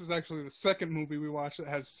that. So this is actually the second movie we watched that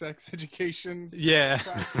has sex education. Yeah.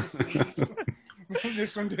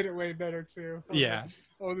 This one did it way better too. Yeah.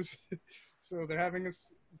 So they're having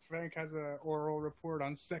Frank has a oral report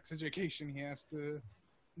on sex education he has to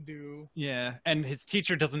do. Yeah, and his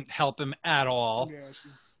teacher doesn't help him at all. Yeah,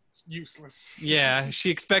 she's useless. Yeah, she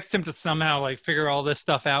expects him to somehow like figure all this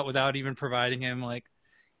stuff out without even providing him like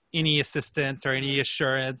any assistance or any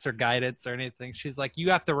assurance or guidance or anything. She's like, you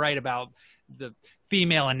have to write about the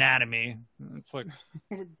female anatomy. It's like,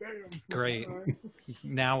 Damn. Great.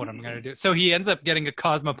 Now what I'm going to do. So he ends up getting a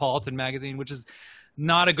Cosmopolitan magazine, which is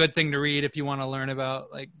not a good thing to read if you want to learn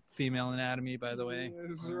about like female anatomy, by the way.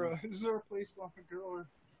 Is there a place like a girl or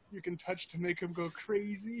you can touch to make him go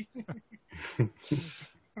crazy. That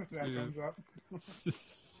comes up.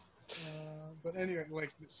 But anyway,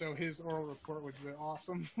 like, so his oral report was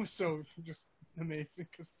awesome. Was so just amazing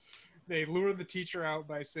because they lure the teacher out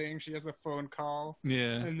by saying she has a phone call.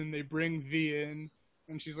 Yeah. And then they bring V in,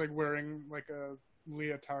 and she's like wearing like a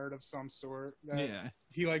leotard of some sort that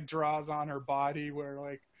he like draws on her body where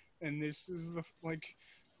like, and this is the like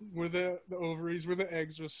where the ovaries, where the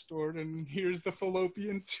eggs are stored, and here's the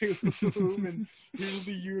fallopian tube, and here's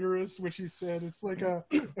the uterus, which he said it's like a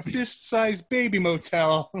fist-sized baby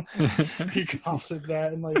motel. He calls it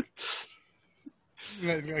that, and like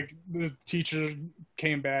the teacher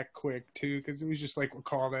came back quick too because it was just like, we'll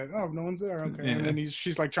call that. Oh, no one's there. Okay, and then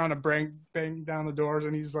she's like trying to bang down the doors,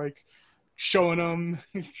 and he's like showing them,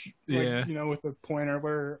 like, you know, with a pointer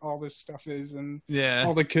where all this stuff is, and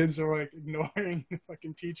all the kids are like ignoring the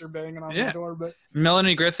fucking teacher banging on the door. But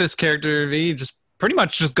Melanie Griffith's character V just pretty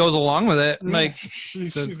much just goes along with it. Like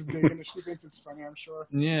she's digging it. She thinks it's funny, I'm sure.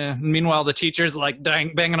 Yeah. Meanwhile, the teacher's like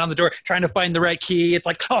banging on the door, trying to find the right key. It's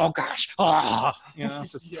like, oh gosh, you know.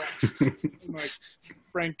 And like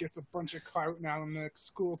Frank gets a bunch of clout now in the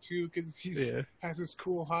school too because he's has this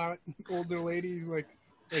cool hot older lady. He's like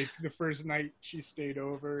the first night she stayed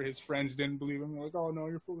over, his friends didn't believe him. They're like, "Oh no,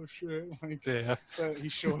 you're full of shit." Like, but he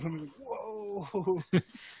showed him, like, whoa.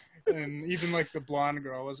 And even like the blonde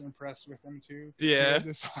girl was impressed with him too. Yeah,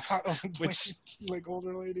 this hot old, like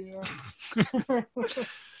older lady.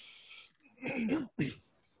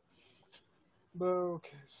 But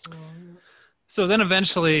okay, so then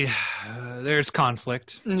eventually there's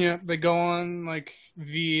conflict. Yeah, they go on, like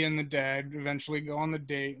V and the dad eventually go on the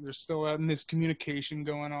date. There's still that miscommunication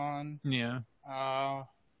going on. Yeah.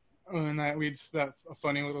 And that leads to a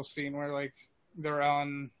funny little scene where like they're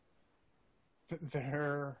on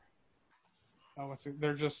they're on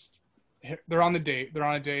the date. They're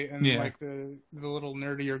on a date, and like the little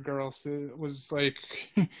nerdier girl was like,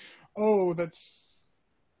 "Oh, that's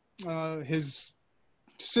his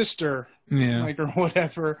sister," like, or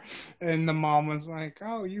whatever. And the mom was like,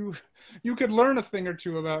 "Oh, you could learn a thing or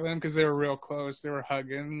two about them," because they were real close. They were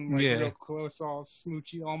hugging, like real close, all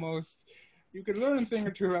smoochy almost. You could learn a thing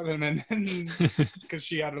or two about them, and then because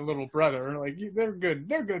she had a little brother, like they're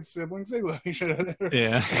good siblings. They love each other.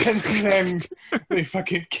 Yeah. And then they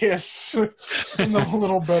fucking kiss, and the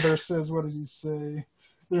little brother says, "What does he say?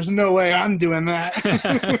 There's no way I'm doing that."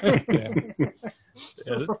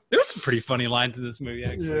 There was some pretty funny lines in this movie,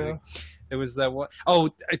 actually. Yeah. There was that one. Oh,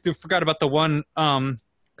 I forgot about the one.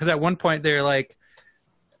 Because at one point they're like,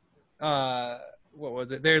 what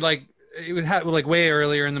was it? They're like. It would have like way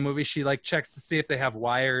earlier in the movie. She like checks to see if they have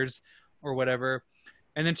wires or whatever,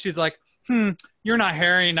 and then she's like, "You're not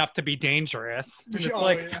hairy enough to be dangerous." And it's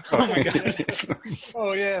oh my god.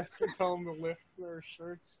 Oh yeah, tell them to lift their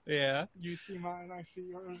shirts. Yeah. You see mine, I see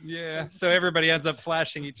yours. Yeah. So everybody ends up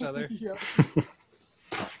flashing each other. Yeah.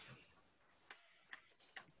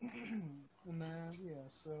 And then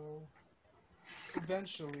so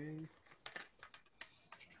eventually,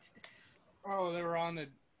 they were on the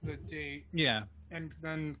date. Yeah. And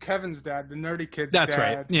then Kevin's dad, the nerdy kid's That's dad,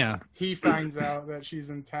 right. Yeah. He finds out that she's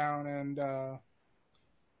in town, and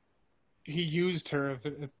he used her,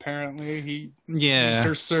 apparently. He used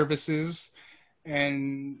her services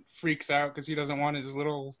and freaks out because he doesn't want his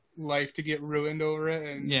little life to get ruined over it.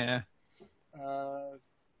 And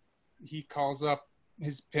he calls up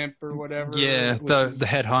his pimp or whatever. Yeah, the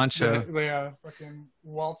head honcho. The fucking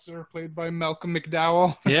Waltzer, played by Malcolm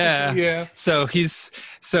McDowell. Yeah. Yeah. So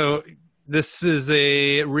this is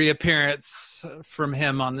a reappearance from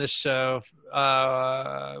him on this show.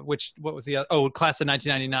 What was the other? Class of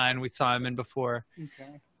 1999. We saw him in before.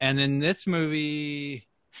 Okay. And in this movie,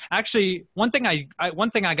 actually, one thing I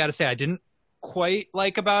got to say I didn't quite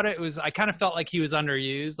like about it was I kind of felt like he was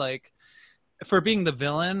underused, like for being the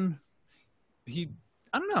villain.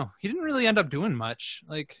 I don't know. He didn't really end up doing much.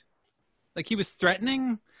 Like he was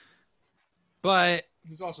threatening, but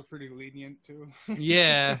he's also pretty lenient too.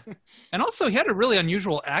 Yeah. And also he had a really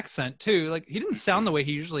unusual accent too. Like he didn't sound the way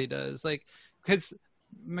he usually does. Like, because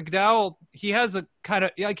McDowell, he has a kind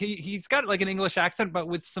of like he's got like an English accent, but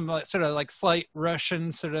with some sort of like slight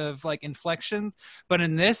Russian sort of like inflections. But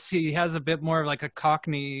in this, he has a bit more of like a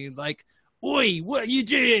Cockney, like, "Oi, what you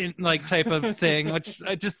doing?" like type of thing, which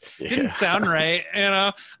I just didn't sound right.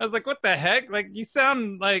 I was like, what the heck? Like, you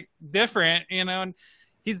sound like different, and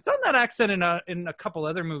he's done that accent in a couple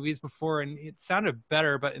other movies before, and it sounded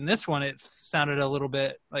better. But in this one, it sounded a little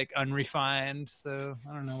bit like unrefined. So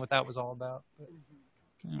I don't know what that was all about. But,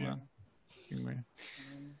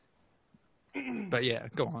 but yeah,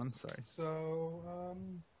 go on. Sorry. So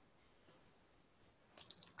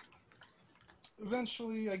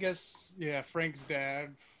eventually, I guess, yeah, Frank's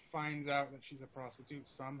dad finds out that she's a prostitute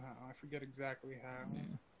somehow. I forget exactly how. Yeah.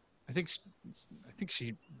 I think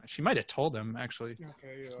she might have told him actually.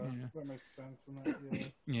 Okay, yeah, Yeah. that makes sense. In that, yeah.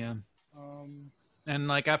 Yeah. Um, And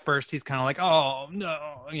like at first he's kind of like, oh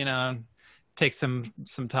no, takes him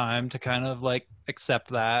some time to kind of like accept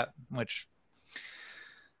that, which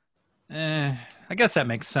I guess that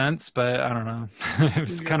makes sense, but I don't know. It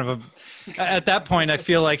was kind of at that point I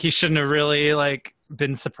feel like he shouldn't have really like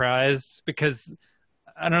been surprised, because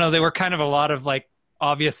I don't know, there were kind of a lot of like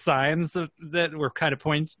obvious signs that were kind of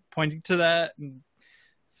pointing to that. And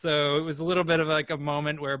so it was a little bit of like a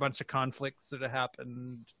moment where a bunch of conflicts sort of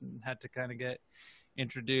happened and had to kind of get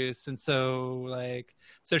introduced. And so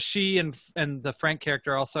she and the Frank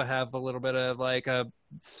character also have a little bit of like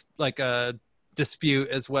a dispute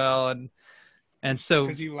as well, and so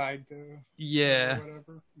because he lied to yeah,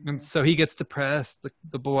 whatever. and so he gets depressed,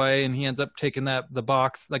 the boy, and he ends up taking the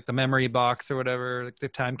box, like the memory box or whatever, like the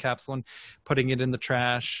time capsule, and putting it in the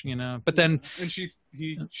trash, but then and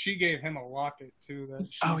she gave him a locket too that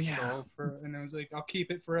she stole for, and it was like, I'll keep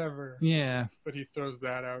it forever. Yeah, but he throws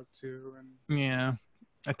that out too, and yeah,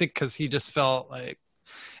 I think because he just felt like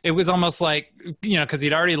it was almost like, because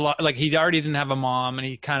he'd already didn't have a mom, and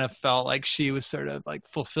he kind of felt like she was sort of like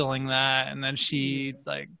fulfilling that, and then she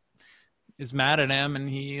like is mad at him, and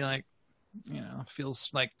he like feels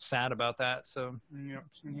like sad about that. So and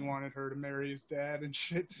he wanted her to marry his dad and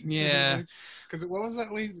shit. Yeah, because what was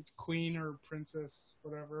that lady, queen or princess,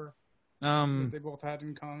 whatever? That they both had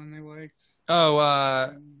in common. They liked. Oh, I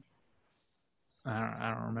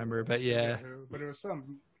don't remember, but yeah. But it was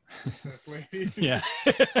some princess lady. Yeah.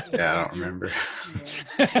 Yeah, I don't remember.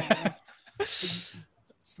 So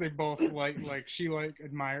they both she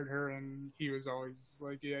admired her, and he was always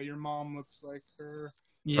like, yeah, your mom looks like her.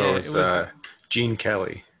 Yeah, it was Gene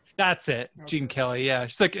Kelly. That's it. Okay. Gene Kelly. Yeah.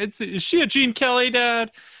 She's like, is she a Gene Kelly,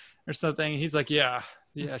 Dad? Or something. He's like, yeah,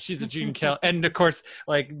 she's a Gene Kelly. And of course,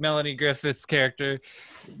 like Melanie Griffith's character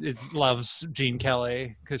loves Gene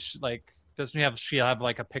Kelly, because doesn't she have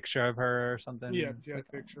like a picture of her or something? Yeah, like,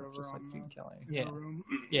 a picture of her just on like Gene Kelly. in the room.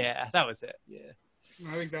 Yeah, that was it. Yeah.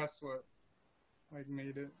 I think that's what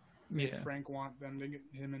made Frank want them to get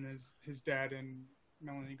him and his dad and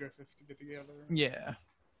Melanie Griffith to get together. Yeah.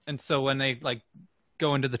 And so when they like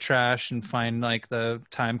go into the trash and find like the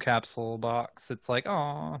time capsule box, it's like,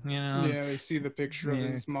 oh, Yeah, they see the picture of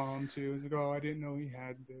his mom too. It's like, oh, I didn't know he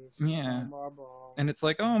had this. Yeah. Blah, blah, blah. And it's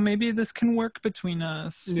like, oh, maybe this can work between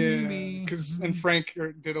us. Yeah. And Frank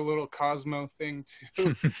did a little Cosmo thing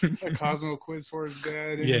too, a Cosmo quiz for his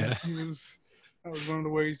dad. And yeah. That was one of the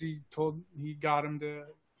ways he got him to,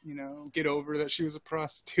 get over that she was a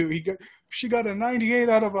prostitute. She got a 98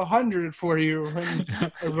 out of 100 for you.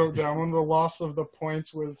 And I wrote down one of the loss of the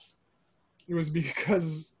points was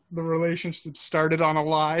because the relationship started on a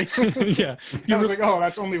lie. Yeah. I was like, oh,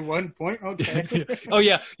 that's only 1 point? Okay. Yeah. Oh,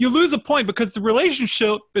 yeah. You lose a point because the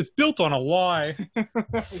relationship is built on a lie. Yeah,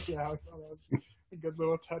 I thought that was a good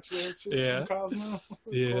little touch there, too. Yeah. From Cosmo, of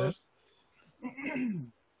course.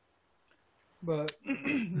 But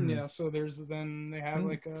yeah, so then they have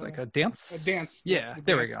like a dance. A dance. Yeah, the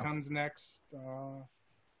there dance we go. Comes next,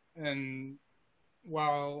 and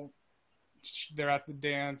while they're at the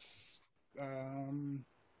dance,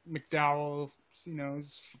 McDowell,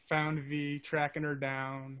 is found V tracking her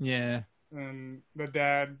down. Yeah, and the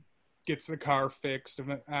dad gets the car fixed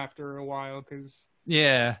after a while because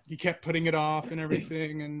he kept putting it off and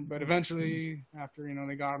everything, but eventually after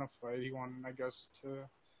they got in a fight, he wanted, I guess, to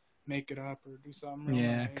make it up or do something.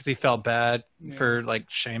 Yeah, because he felt bad for like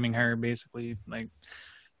shaming her, basically, like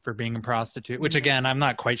for being a prostitute. Which again, I'm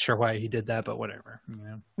not quite sure why he did that, but whatever.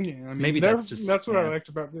 Yeah, I mean, maybe that's what I liked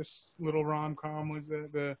about this little rom-com was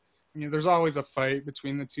that there's always a fight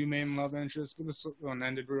between the two main love interests, but this one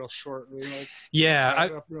ended real shortly.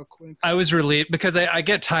 Real quick. I was relieved because I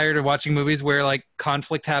get tired of watching movies where like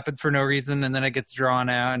conflict happens for no reason and then it gets drawn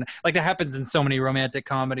out, and like that happens in so many romantic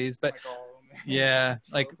comedies. But yeah,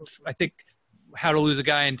 like I think How to Lose a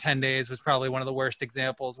Guy in 10 Days was probably one of the worst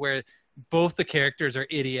examples, where both the characters are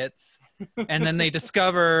idiots and then they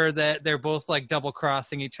discover that they're both like double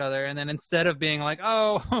crossing each other, and then instead of being like,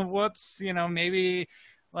 oh, whoops, maybe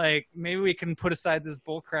we can put aside this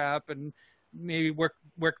bull crap and maybe work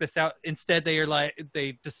this out, instead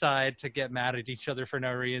they decide to get mad at each other for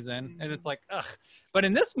no reason. And it's like, ugh. But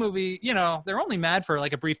in this movie, they're only mad for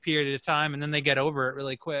like a brief period of time and then they get over it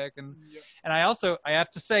really quick. And and I have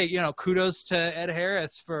to say, kudos to Ed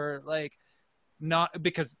Harris for like, not,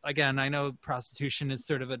 because again, I know prostitution is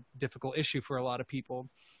sort of a difficult issue for a lot of people,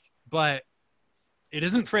 but it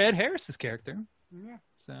isn't for Ed Harris's character. Yeah.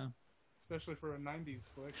 So especially for a '90s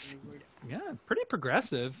flick. It was like, Yeah, pretty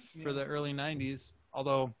progressive for Yeah. the early '90s.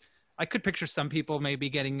 Although I could picture some people maybe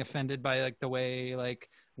getting offended by like the way like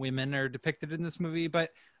women are depicted in this movie,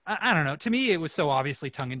 but I don't know. To me, it was so obviously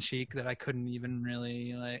tongue in cheek that I couldn't even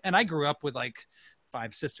really like. And I grew up with like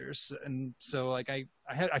 5 sisters, and so like I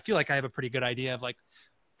feel like I have a pretty good idea of like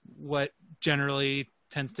what generally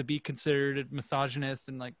tends to be considered misogynist,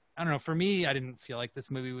 and like I don't know. For me, I didn't feel like this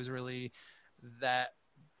movie was really that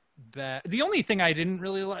bad. The only thing I didn't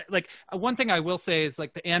really like one thing I will say is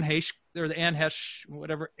like the Anne Heche or the Anne Heche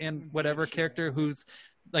whatever character who's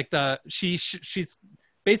like she's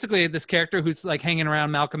basically this character who's like hanging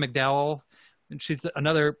around Malcolm McDowell, and she's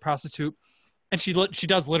another prostitute, and she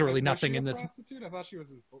does literally nothing in this. Prostitute? I thought she was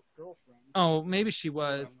his girlfriend. Oh, maybe she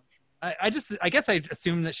was. I guess I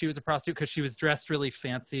assumed that she was a prostitute because she was dressed really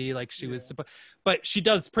fancy, like she was, but she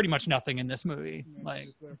does pretty much nothing in this movie. Yeah, like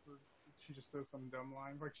she just says some dumb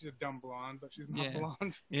line, like she's a dumb blonde, but she's not Yeah.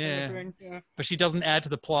 blonde. Yeah. Kind of thing. Yeah. But she doesn't add to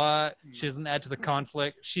the plot. She doesn't add to the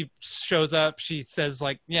conflict. She shows up. She says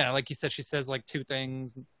like you said, she says like 2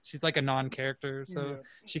 things. She's like a non-character, so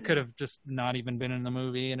she could have just not even been in the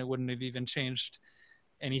movie, and it wouldn't have even changed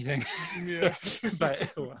anything. Yeah.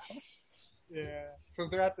 But well. Yeah. So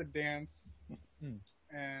they're at the dance,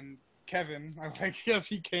 and Kevin, I like, yes,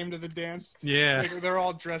 he came to the dance. Yeah. Like, they're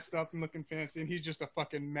all dressed up and looking fancy, and he's just a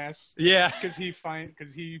fucking mess. Yeah. Because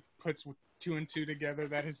he puts 2 and 2 together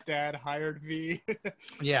that his dad hired V.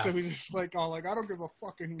 Yeah. So he's just like, all like, I don't give a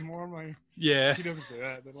fuck anymore. Yeah. He doesn't say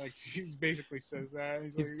that, but like, he basically says that.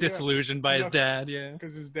 He's like, disillusioned by his dad. Yeah.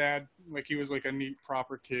 Because his dad, like, he was like a neat,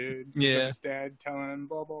 proper kid. Yeah. So his dad telling him,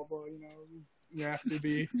 blah, blah, blah, you have to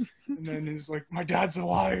be. And then he's like, my dad's a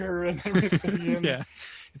liar and everything. And yeah.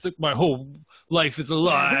 It's like my whole life is a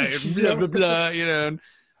lie. And blah, blah, blah, you know.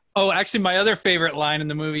 Oh, actually, my other favorite line in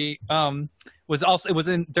the movie was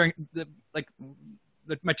in during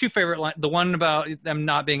my 2 favorite lines. The one about them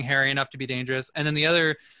not being hairy enough to be dangerous, and then the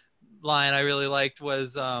other line I really liked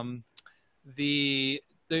was the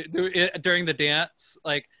during the dance.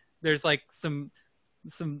 Like, there's like some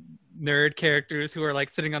nerd characters who are like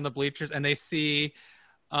sitting on the bleachers, and they see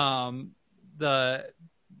the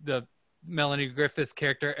Melanie Griffith's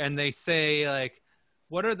character, and they say like,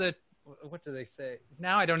 what do they say?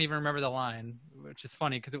 Now I don't even remember the line, which is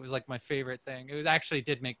funny because it was like my favorite thing. It was actually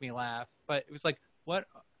did make me laugh, but it was like, what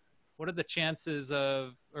are the chances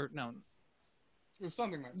of, or no, it was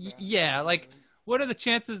something like that. Yeah, like what are the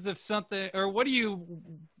chances of something, or what do you?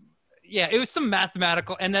 Yeah, it was some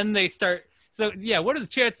mathematical, and then they start. So yeah, what are the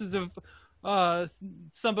chances of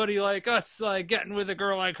somebody like us like getting with a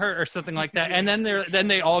girl like her or something like that? And then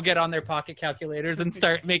they all get on their pocket calculators and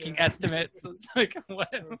start making estimates. It's like what?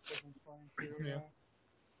 Yeah.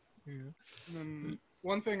 And then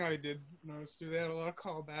one thing I did notice too, they had a lot of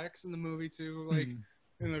callbacks in the movie too, like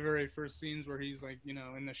in the very first scenes where he's like,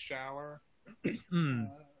 in the shower.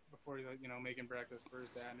 Before he's like, making breakfast for his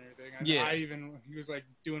dad and everything. He was like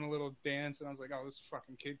doing a little dance, and I was like, oh, this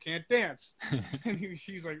fucking kid can't dance. And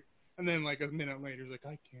he's like, and then like a minute later, he's like,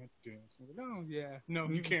 I can't dance. I was like, oh yeah, no,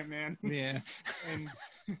 you can't, man. Yeah. And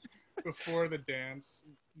before the dance,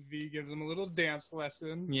 V gives him a little dance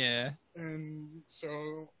lesson. Yeah. And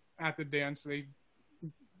so at the dance, they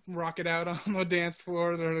rock it out on the dance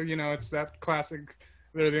floor. They're, it's that classic.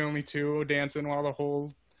 They're the only 2 dancing while the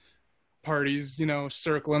whole parties,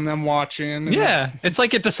 circling them watching. Yeah, it's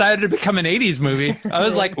like it decided to become an 80s movie. I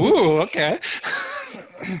was like, ooh, okay.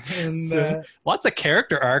 And lots of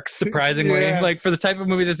character arcs, surprisingly. Like for the type of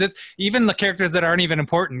movie this is, even the characters that aren't even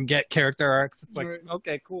important get character arcs. It's like,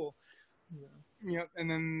 okay, cool. Yeah, and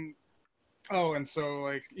then and so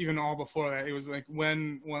like even all before that, it was like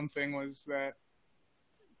when one thing was that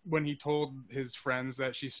when he told his friends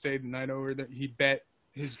that she stayed the night over, that he bet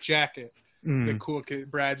his jacket. The cool kid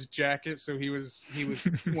Brad's jacket, so he was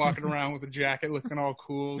walking around with a jacket, looking all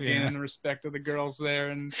cool, gaining the respect of the girls there,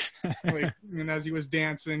 and like, and as he was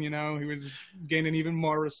dancing, he was gaining even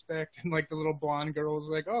more respect, and like the little blonde girl was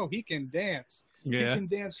like, "Oh, he can dance. He can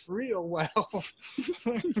dance real well."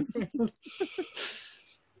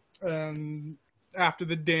 After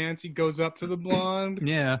the dance, he goes up to the blonde,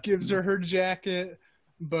 gives her jacket,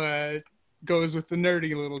 but goes with the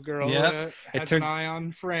nerdy little girl that has an eye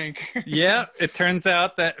on Frank. Yeah, it turns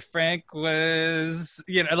out that Frank was,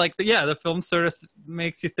 the film sort of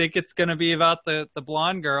makes you think it's going to be about the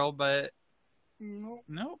blonde girl, but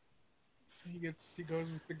no. He goes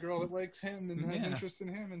with the girl that likes him and has interest in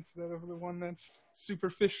him instead of the one that's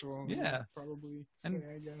superficial. Yeah, probably say,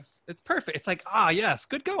 I guess it's perfect. It's like, yes,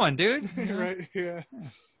 good going, dude. Right? Yeah.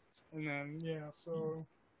 And then so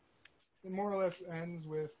it more or less ends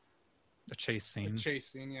with A chase scene.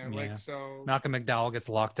 Yeah. Yeah. Like, so. Malcolm McDowell gets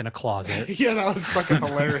locked in a closet. Yeah, that was fucking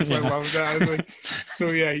hilarious. Yeah. I love that. I was like,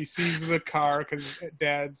 so yeah, he sees the car because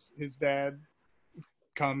his dad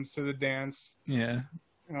comes to the dance. Yeah.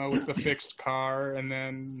 With the fixed car, and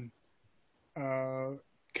then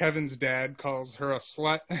Kevin's dad calls her a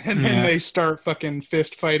slut, and then they start fucking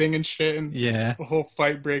fist fighting and shit, and Yeah. the whole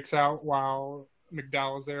fight breaks out while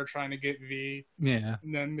McDowell's there trying to get V. Yeah.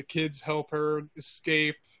 And then the kids help her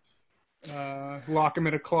escape, lock him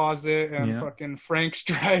in a closet, and fucking Frank's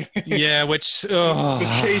driving. Yeah, which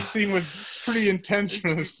the chase scene was pretty intense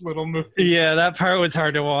for this little movie. Yeah, that part was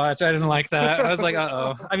hard to watch. I didn't like that. I was like,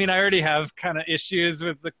 uh-oh. I mean, I already have kind of issues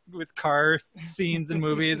with car scenes in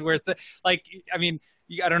movies where I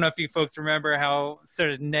don't know if you folks remember how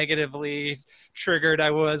sort of negatively triggered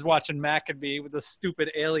I was watching Maccabee with the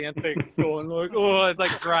stupid alien things going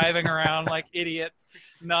like driving around like idiots,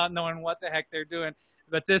 not knowing what the heck they're doing.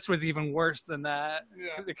 But this was even worse than that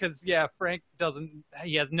because Frank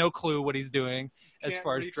he has no clue what he's doing as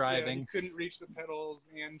far as driving. He couldn't reach the pedals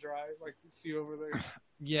and drive, like you see over there.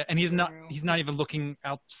 Yeah, and he's not even looking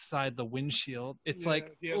outside the windshield. It's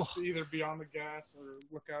like he has to either be on the gas or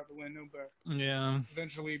look out the window, but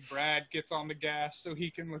eventually Brad gets on the gas so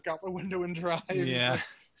he can look out the window and drive. Yeah.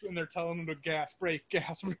 And they're telling him to gas brake and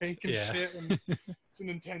shit, and it's an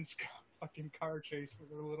intense fucking car chase for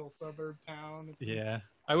their little suburb town.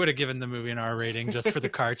 I would have given the movie an R rating just for the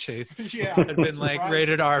car chase. Yeah, it'd been like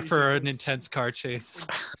rated R for an intense car chase.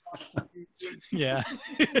 Yeah.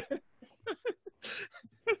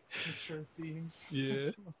 Mature themes.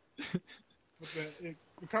 Yeah. But the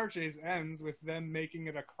car chase ends with them making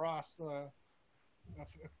it across a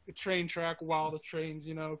train track while the train's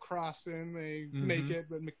crossing. They make it,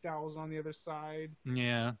 but McDowell's on the other side.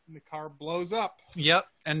 Yeah. And the car blows up. Yep.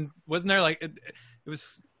 And wasn't there like it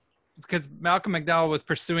was because Malcolm McDowell was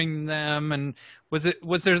pursuing them, and was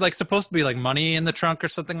there like supposed to be like money in the trunk or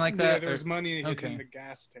something like that? Yeah, there was money hidden in the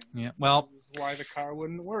gas tank. Yeah. Well, this is why the car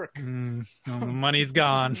wouldn't work. The money's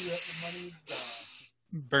gone. Yeah, the money's gone.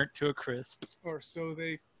 Burnt to a crisp. Or so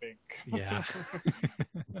they think. Yeah.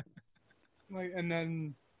 And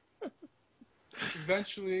then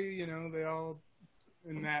eventually, they all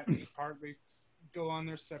in that part they go on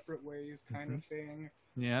their separate ways, kind of thing.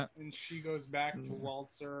 Yeah. And she goes back to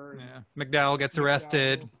Waltzer. Yeah. McDowell gets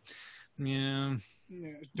arrested. Yeah.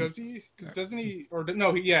 Yeah. Does he? Because doesn't he? Or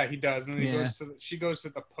no? He does. And then she goes to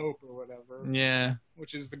the Pope or whatever. Yeah.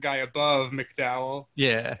 Which is the guy above McDowell.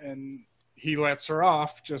 Yeah. And he lets her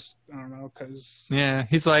off. Just I don't know, because. Yeah.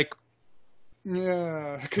 He's like.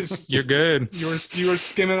 Yeah, because you're good. You were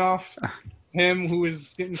skimming off him, who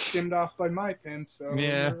was getting skimmed off by my pimp. So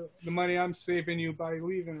the money I'm saving you by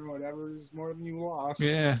leaving or whatever is more than you lost.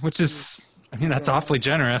 Yeah, which is, that's awfully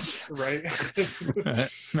generous. Right.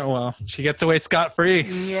 Oh well, she gets away scot-free.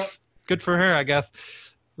 Yep. Good for her, I guess.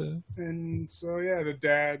 And so the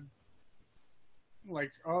dad.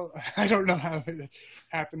 I don't know how it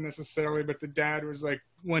happened necessarily, but the dad was like,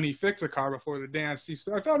 when he fixed a car before the dance, he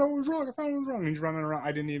said, I found out what was wrong. And he's running around.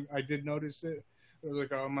 I did notice it. It was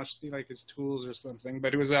like, oh, it must be like his tools or something,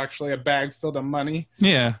 but it was actually a bag filled of money.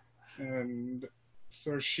 Yeah. And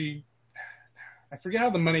so I forget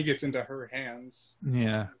how the money gets into her hands.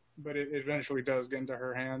 Yeah. But it eventually does get into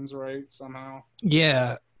her hands, right? Somehow.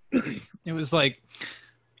 Yeah. It was like,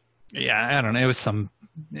 I don't know. It was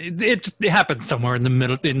it happened somewhere in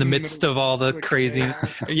the midst of all the crazy,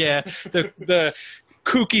 the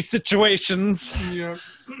kooky situations. Yeah.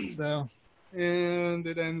 So. And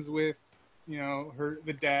it ends with,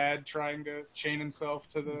 the dad trying to chain himself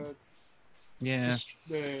to the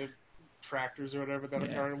tractors or whatever that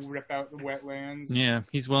are trying to rip out the wetlands. Yeah,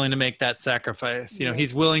 he's willing to make that sacrifice.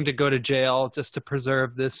 He's willing to go to jail just to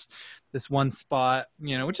preserve this one spot.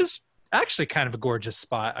 Which is actually kind of a gorgeous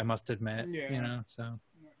spot, I must admit. Yeah. So.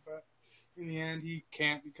 But in the end, he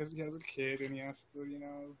can't because he has a kid, and he has to,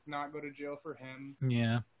 not go to jail for him.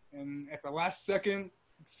 Yeah. And at the last second,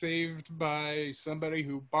 saved by somebody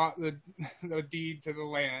who bought the deed to the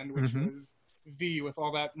land, which was V with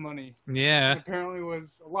all that money. Yeah. And apparently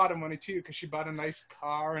was a lot of money too, because she bought a nice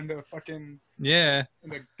car and a fucking and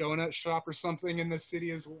a donut shop or something in the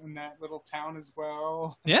city in that little town as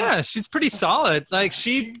well. Yeah, she's pretty solid. Like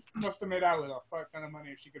she must have made out with a fuck ton of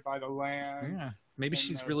money if she could buy the land. Yeah. Maybe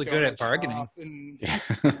she's really good at bargaining.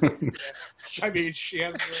 I mean, she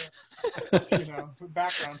has the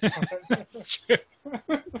background for it.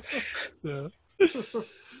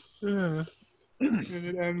 And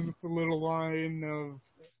it ends with the little line of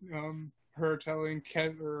her telling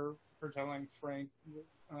Frank,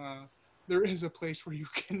 there is a place where you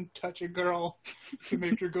can touch a girl to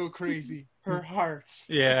make her go crazy. Her heart.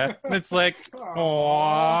 Yeah, it's like,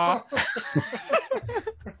 aww.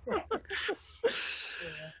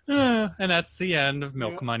 And that's the end of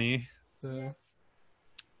Milk Money. So,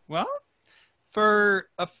 well, for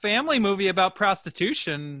a family movie about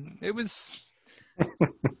prostitution, it was,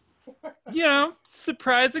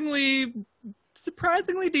 surprisingly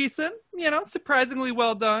decent. Surprisingly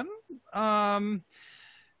well done.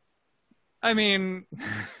 I mean,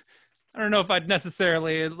 I don't know if I'd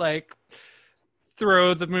necessarily like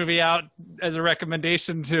throw the movie out as a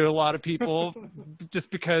recommendation to a lot of people, just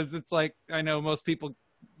because it's like, I know most people,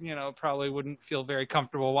 probably wouldn't feel very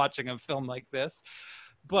comfortable watching a film like this.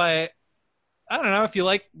 But I don't know, if you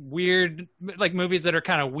like weird, like movies that are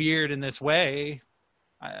kind of weird in this way,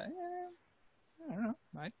 I don't know.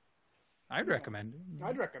 I'd recommend it.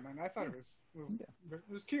 I'd recommend it. I thought it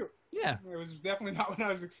was cute. Yeah. It was definitely not what I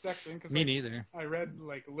was expecting. Cause, Me neither. I read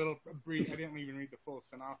like a little brief. I didn't even read the full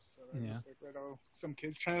synopsis. So I just read, some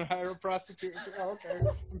kids trying to hire a prostitute. Like, okay,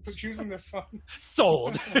 I'm choosing this one.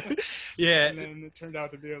 Sold. Yeah. And then it turned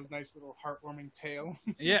out to be a nice little heartwarming tale.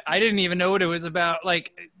 Yeah, I didn't even know what it was about.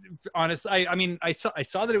 Like, honest, I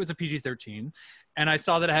saw that it was a PG-13. And I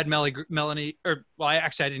saw that it had I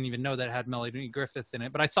didn't even know that it had Melanie Griffith in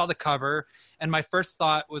it, but I saw the cover, and my first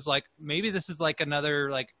thought was like, maybe this is like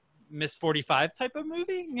another like Miss 45 type of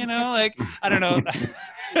movie, like, I don't know.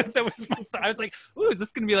 I was like, ooh, is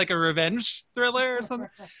this going to be like a revenge thriller or something?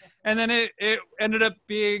 And then it ended up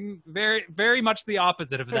being very, very much the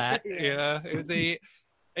opposite of that. Yeah.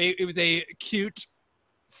 It was a cute,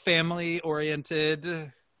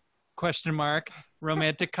 family-oriented,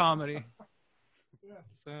 romantic comedy.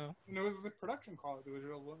 So. And it was the production quality. It was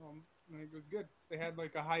real. It was good. They had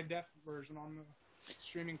like a high def version on the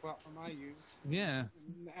streaming platform I use. Yeah.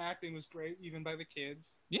 And the acting was great, even by the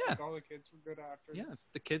kids. Yeah. Like, all the kids were good actors. Yeah,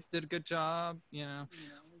 the kids did a good job. It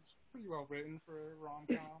was pretty well written for a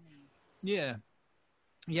rom-com. Yeah.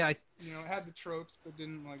 Yeah. It had the tropes, but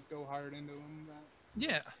didn't like go hard into them.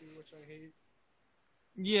 Which I hate.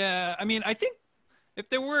 Yeah, I mean, I think if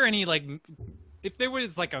there were any if there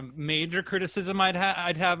was like a major criticism I'd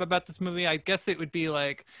have about this movie, I guess it would be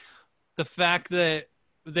like the fact that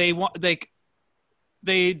they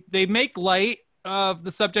make light of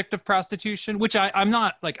the subject of prostitution, which I'm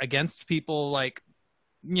not like against people like,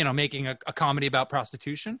 making a comedy about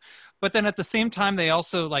prostitution, but then at the same time, they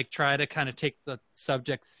also like try to kind of take the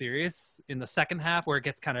subject serious in the second half, where it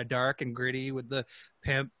gets kind of dark and gritty with the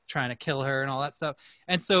pimp trying to kill her and all that stuff.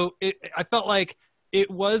 And so I felt like it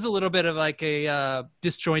was a little bit of like a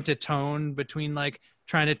disjointed tone between like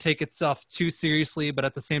trying to take itself too seriously, but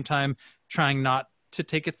at the same time trying not to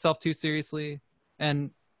take itself too seriously.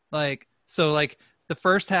 And like, so like the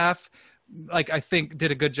first half, like I think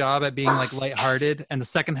did a good job at being like lighthearted, and the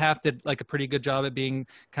second half did like a pretty good job at being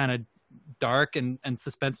kind of dark and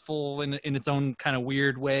suspenseful in its own kind of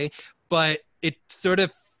weird way. But it sort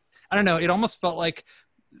of, I don't know, it almost felt like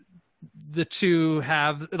the two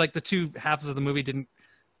halves of the movie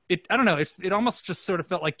I don't know, it almost just sort of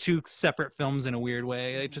felt like two separate films in a weird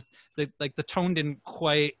way. It just like the tone didn't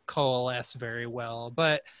quite coalesce very well.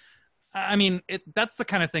 But I mean, that's the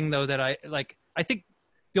kind of thing though that I think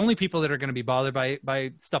the only people that are going to be bothered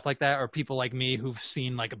by stuff like that are people like me who've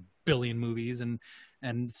seen like a billion movies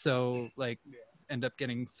and so like end up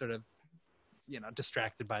getting sort of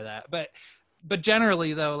distracted by that. But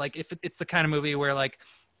generally though, like if it's the kind of movie where like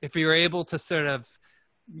if you're able to sort of,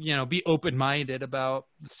 be open-minded about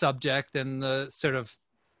the subject and the sort of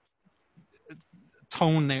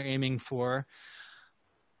tone they're aiming for,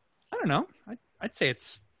 I don't know. I'd say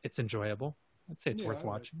it's enjoyable. I'd say it's worth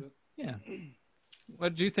watching. Yeah.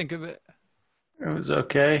 What did you think of it? It was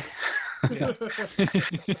okay. Yeah.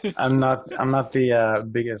 I'm not the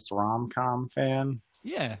biggest rom-com fan.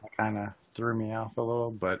 Yeah. It kind of threw me off a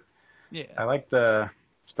little, but yeah, I like the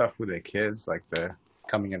stuff with the kids, like the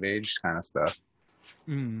coming of age kind of stuff.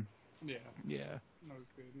 Mm. Yeah. Yeah. That was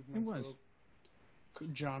good. It was.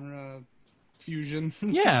 Genre fusion.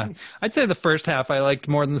 Yeah. I'd say the first half I liked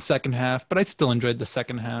more than the second half, but I still enjoyed the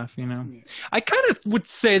second half, Yeah. I kind of would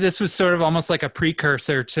say this was sort of almost like a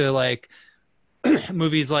precursor to like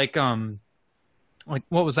movies like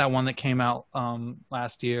what was that one that came out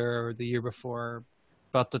last year or the year before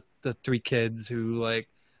about the three kids who like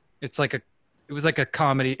it was like a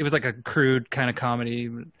comedy. It was like a crude kind of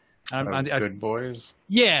comedy. Good Boys.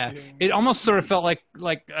 Yeah, it almost sort of felt like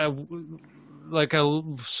a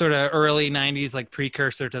sort of early '90s like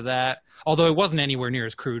precursor to that. Although it wasn't anywhere near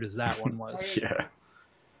as crude as that one was. Yeah.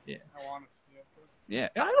 I want to see it. Yeah,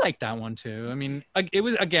 I like that one too. I mean, it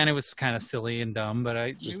was kind of silly and dumb, but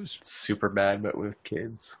it was super bad, but with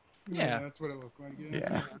kids. Yeah. That's what it looked like.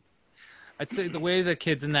 Yeah. I'd say the way the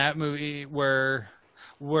kids in that movie were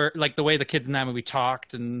like the way the kids in that movie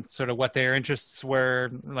talked and sort of what their interests were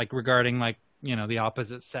like regarding like, you know, the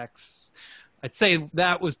opposite sex. I'd say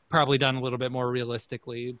that was probably done a little bit more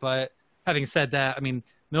realistically, but having said that, I mean,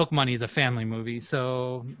 Milk Money is a family movie,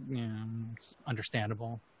 so, you know, it's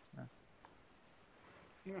understandable.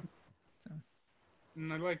 Yeah.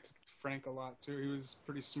 And I liked Frank a lot too. He was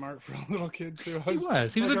pretty smart for a little kid too. He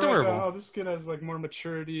was adorable. Oh, this kid has like more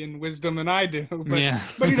maturity and wisdom than I do, but Yeah.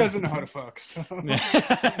 but he doesn't know how to fuck. So.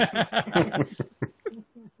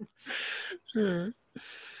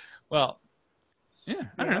 Well, yeah,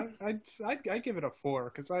 I don't know. I'd give it a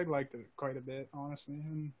 4 because I liked it quite a bit, honestly.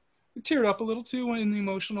 And I teared up a little too in the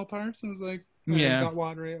emotional parts. And I was like, it's got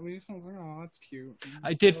watery at least. I was like, oh, that's cute. And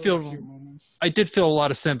I did feel a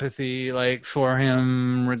lot of sympathy like for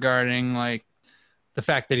him regarding like the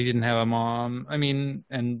fact that he didn't have a mom. I mean,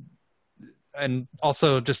 and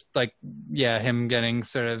also just like him getting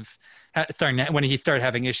sort of when he started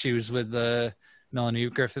having issues with the Melanie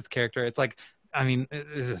Griffith character. It's like, I mean,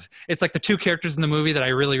 it's like the two characters in the movie that I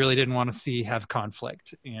really, really didn't want to see have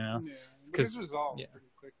conflict, you know? Yeah, because it resolved pretty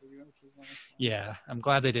quickly, which was nice. Yeah, I'm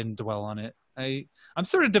glad they didn't dwell on it. I'm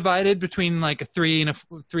sort of divided between like a 3 and a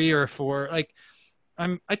 3 or a 4. Like,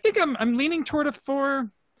 I think I'm leaning toward a 4.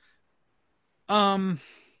 Yeah,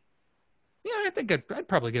 I think I'd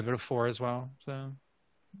probably give it a 4 as well. So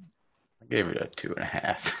I gave it a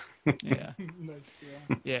 2.5. Yeah. Nice,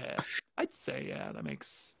 yeah. I'd say that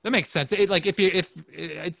makes sense. If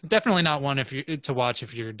it's definitely not one to watch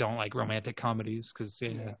if you don't like romantic comedies, because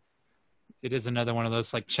it is another one of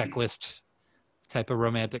those like checklist type of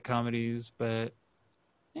romantic comedies. But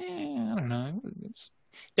I don't know. It's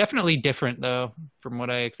definitely different though from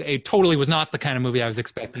what it totally was not the kind of movie I was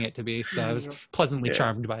expecting it to be. So I was pleasantly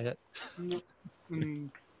charmed by it.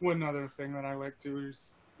 And one other thing that I like too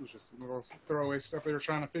is. It was just little throwaway stuff. They were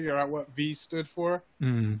trying to figure out what V stood for,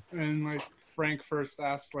 and like Frank first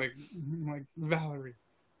asked, like Valerie,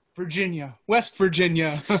 Virginia, West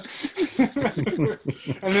Virginia, and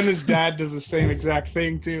then his dad does the same exact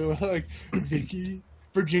thing too, like Vicky,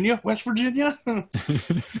 Virginia, West Virginia, and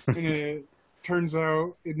it turns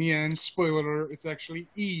out in the end, spoiler alert, it's actually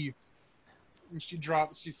Eve. And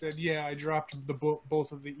she said, yeah, I dropped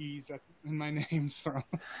both of the E's in my name, so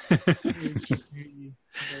it was just V.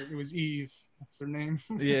 It was Eve. That's her name.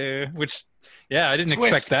 Yeah, I didn't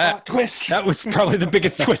expect that. Twist. That was probably the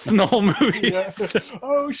biggest twist in the whole movie. Yeah.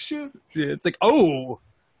 Oh, shit. Yeah, it's like, oh,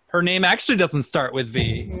 her name actually doesn't start with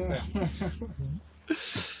V.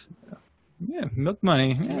 Yeah, Milk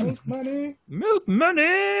Money. Yeah. Milk Money. Milk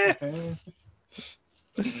Money.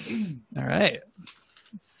 All right.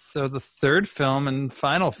 So the third film and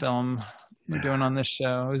final film we're doing on this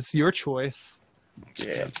show is your choice.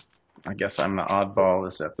 Yeah, I guess I'm the oddball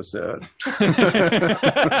this episode.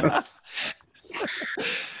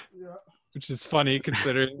 Which is funny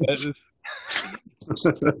considering that.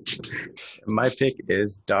 My pick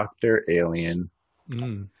is Dr. Alien.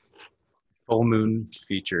 Full Moon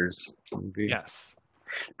Features movie. Yes.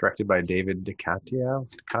 Directed by David DeCatio.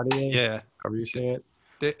 Yeah. However you say it.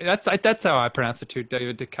 That's how I pronounce it too,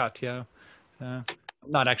 David DeCatio. I'm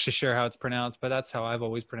not actually sure how it's pronounced, but that's how I've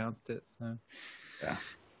always pronounced it. So.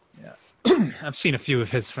 Yeah. I've seen a few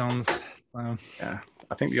of his films. Yeah,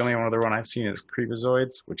 I think the only other one I've seen is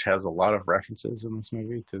Creepazoids, which has a lot of references in this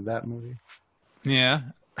movie to that movie. Yeah,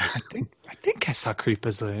 I think I saw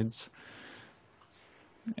Creepazoids.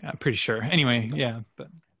 Yeah, I'm pretty sure. Anyway, but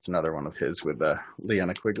it's another one of his with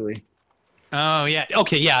Leona Quigley. Oh yeah.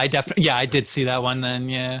 Okay. Yeah. I did see that one then.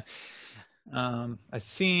 Yeah. I've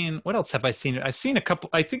seen. What else have I seen? I've seen a couple.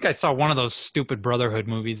 I think I saw one of those stupid Brotherhood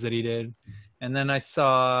movies that he did, and then I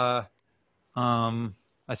saw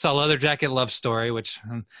Leather Jacket Love Story, which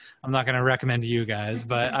I'm not going to recommend to you guys,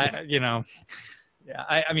 but I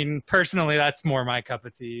mean, personally, that's more my cup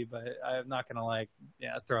of tea. But I'm not going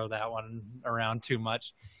to throw that one around too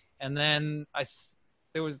much. And then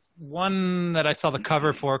there was one that I saw the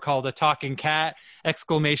cover for called A Talking Cat, ! That's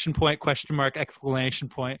the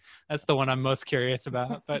one I'm most curious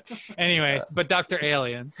about. But anyway, but Dr.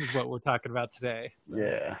 Alien is what we're talking about today. So.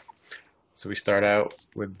 Yeah. So we start out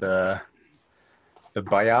with the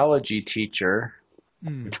biology teacher,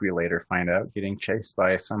 which we later find out getting chased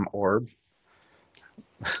by some orb.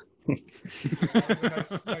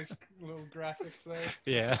 Nice little graphics there.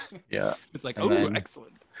 Yeah. Yeah. It's like, And then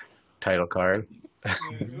excellent. Title card.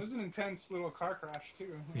 It was an intense little car crash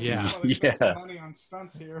too. Yeah. Well, they spent some money on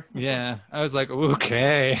stunts here. Yeah, I was like,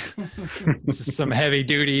 okay, this is some heavy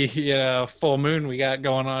duty, full moon we got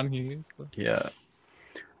going on here. Yeah.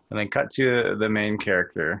 And then cut to the main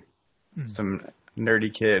character, some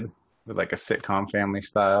nerdy kid with like a sitcom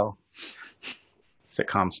style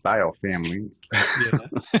family. Yeah.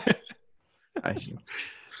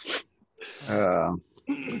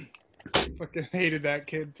 Fucking hated that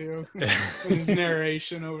kid too. With his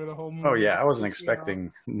narration over the whole movie. Oh yeah, I wasn't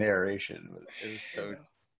expecting narration, but it was so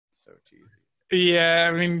cheesy. Yeah,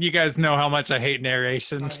 I mean, you guys know how much I hate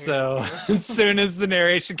narration, so as soon as the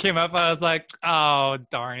narration came up, I was like, oh,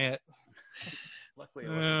 darn it. Luckily, it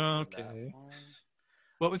wasn't for that long.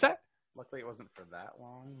 What was that? Luckily, it wasn't for that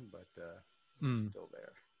long, but it's still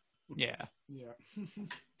there. Yeah. Yeah.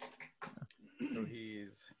 So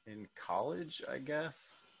he's in college, I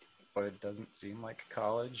guess, but it doesn't seem like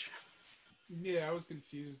college. Yeah, I was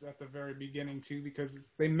confused at the very beginning too because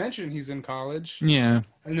they mention he's in college. Yeah.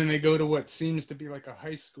 And then they go to what seems to be like a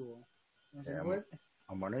high school. I was like, what?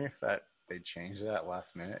 I'm wondering if they changed that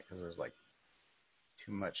last minute because there's like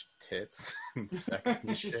too much tits and sex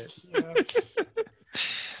and shit.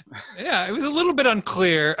 Yeah, it was a little bit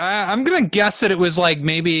unclear. I'm gonna guess that it was like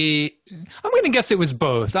maybe. I'm gonna guess it was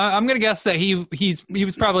both. I'm gonna guess that he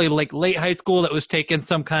was probably like late high school that was taking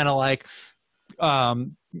some kind of like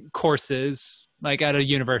courses like at a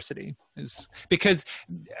university, because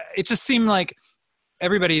it just seemed like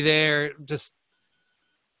everybody there just.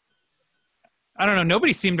 I don't know.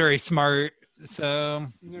 Nobody seemed very smart, so.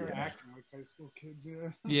 They were acting like high school kids,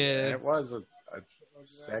 yeah. Yeah. And it was a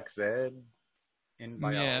sex ed in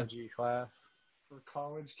biology class for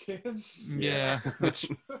college kids. Yeah, which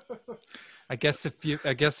I guess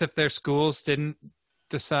if their schools didn't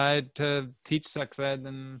decide to teach sex ed,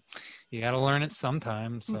 then you got to learn it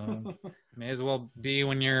sometime. So may as well be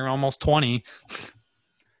when you're almost 20.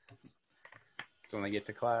 So when they get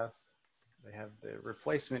to class, they have the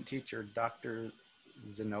replacement teacher, Dr.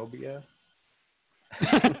 Zenobia.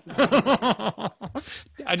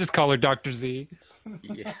 I just call her Dr. Z.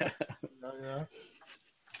 Yeah. Oh, yeah.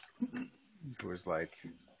 Who was like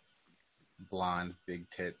blonde, big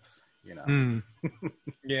tits, you know.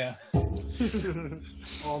 Yeah.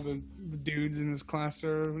 All the dudes in his class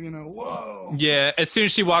are, whoa. Yeah, as soon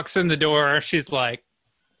as she walks in the door, she's like,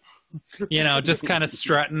 just kind of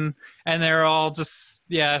strutting, and they're all just,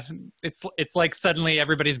 it's like suddenly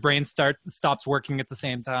everybody's brain stops working at the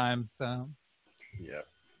same time. So. Yeah.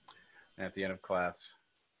 And at the end of class,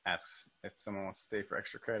 asks if someone wants to stay for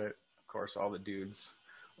extra credit. Of course, all the dudes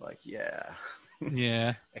are like, yeah.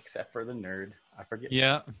 Yeah. Except for the nerd. I forget.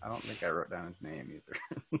 Yeah. I don't think I wrote down his name either.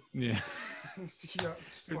 Yeah. Yeah,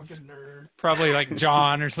 fucking nerd. Probably like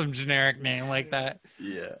John or some generic name like that.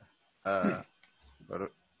 Yeah. But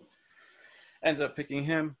it ends up picking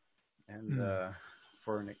him, and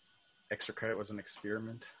for an extra credit was an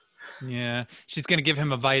experiment. Yeah. She's going to give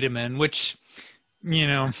him a vitamin, which,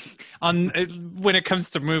 when it comes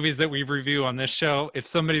to movies that we review on this show, if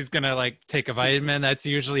somebody's going to like take a vitamin, that's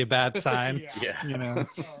usually a bad sign. Yeah.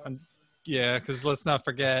 Yeah, because let's not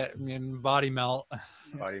forget, body melt.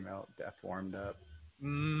 Body melt, death warmed up.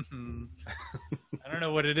 Mm-hmm. I don't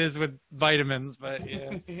know what it is with vitamins, but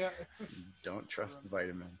yeah. Yeah. Don't trust the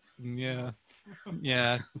vitamins. Yeah.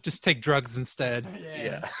 Yeah. Just take drugs instead.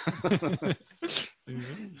 Yeah.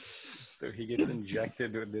 So he gets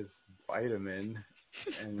injected with this vitamin,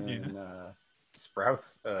 and then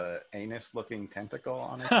sprouts anus-looking tentacle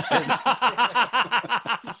on his head.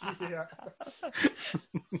 Yeah.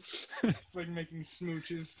 It's like making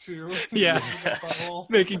smooches too. Yeah.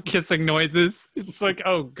 Making kissing noises. It's like,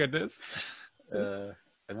 oh goodness. And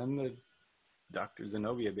then the Dr.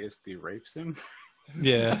 Zenobia basically rapes him.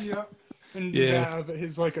 Yeah. Yeah. And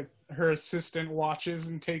her assistant watches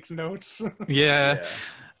and takes notes. Yeah.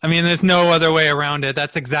 I mean, there's no other way around it.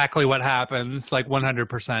 That's exactly what happens, like 100%.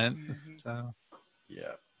 Mm-hmm. So.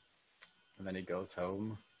 Yeah. And then he goes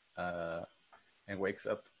home and wakes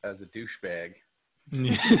up as a douchebag.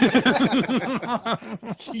 Yeah.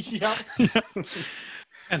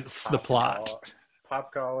 Hence the plot.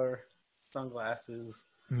 Pop collar, sunglasses.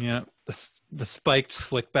 Yeah. The spiked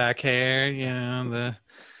slick back hair,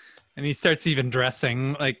 and he starts even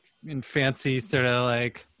dressing like in fancy sort of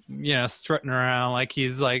like, strutting around like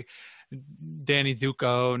he's like Danny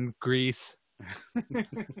Zuko in Grease.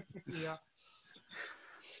 Yeah.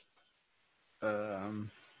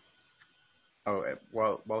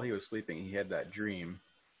 While he was sleeping, he had that dream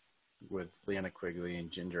with Leanna Quigley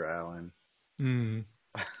and Ginger Allen.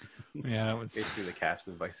 Yeah, it was basically the cast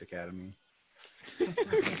of Vice Academy.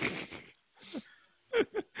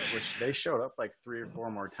 Which They showed up like 3 or 4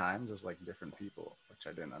 more times as like different people, which I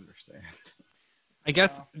didn't understand. I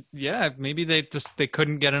guess, yeah, maybe they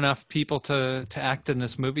couldn't get enough people to act in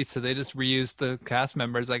this movie, so they just reused the cast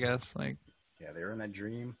members, I guess. Like, Yeah, they were in that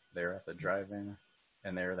dream. They were at the drive-in,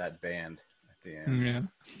 and they were that band at the end.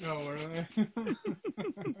 yeah. Oh, were they?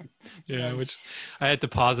 Yeah, Nice. which I had to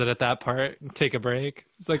pause it at that part and take a break.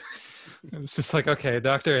 It's just like, okay,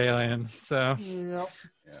 Dr. Alien. So, Yep.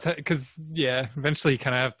 because, eventually you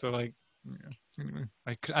kind of have to, like,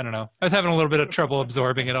 I don't know. I was having a little bit of trouble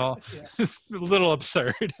absorbing it all. Yeah. It's a little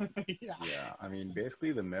absurd. Yeah. Yeah, I mean,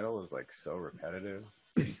 basically the middle is like so repetitive.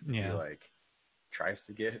 Yeah. He like tries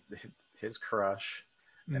to get his crush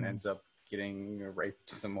and ends up getting raped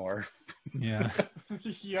some more. Yeah.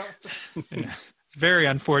 Yep. Yeah. It's very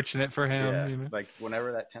unfortunate for him. Yeah, You know? like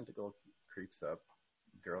whenever that tentacle creeps up,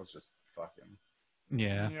 girls just fuck him.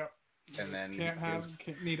 Yeah. Yep. And then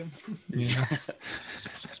can't need him. Yeah.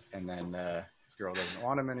 And then his girl doesn't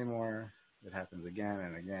want him anymore. It happens again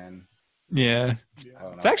and again. Yeah. I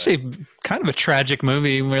don't know It's actually kind of a tragic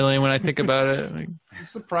movie, really, when I think about it. Like, I'm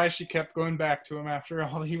surprised she kept going back to him after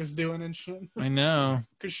all he was doing and shit. I know.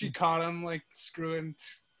 Because she caught him like screwing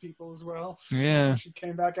people as well. So Yeah. she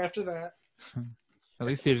came back after that. At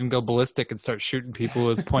least he didn't go ballistic and start shooting people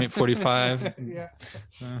with .45. Yeah.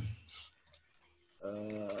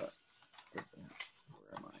 where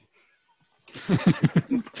am I?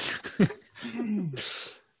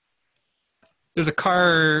 There's a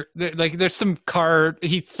car, like there's some car,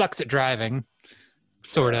 he sucks at driving,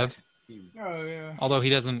 sort of. Oh yeah. Although he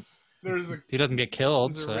doesn't get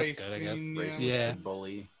killed, there's a so that's race good, I guess. scene, Racist Yeah.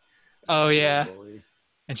 bully. Oh yeah. Bully.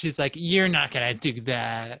 And she's like, "You're not gonna do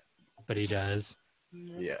that," but he does.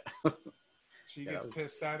 Yeah. She Yeah, gets was-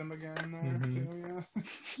 pissed at him again there too,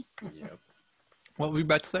 yeah. Yep. What were you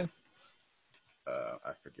about to say?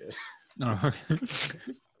 I forget. Oh.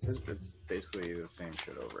 It's basically the same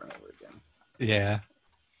shit over and over again. Yeah.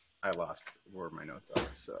 I lost where my notes are,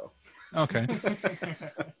 so Okay.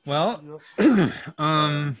 Well,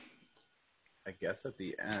 I guess at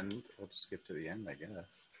the end, we'll just skip to the end, I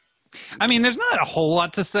guess. I mean, there's not a whole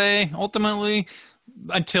lot to say ultimately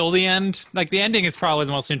until the end. Like the ending is probably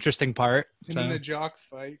the most interesting part. And So. then the jock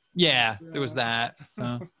fight. Yeah, there was that.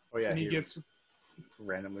 So. Oh yeah, And he he gets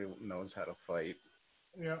randomly knows how to fight,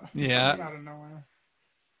 Yeah. out of nowhere.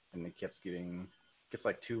 and he gets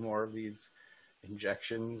like 2 more of these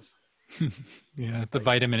injections, Yeah, the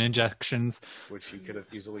vitamin injections. which he could have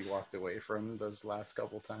easily walked away from those last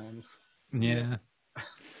couple times. Yeah. I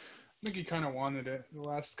think he kind of wanted it the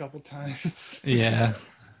last couple times. Yeah.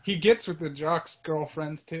 He gets with the jock's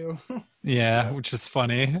girlfriend too. Yeah, which is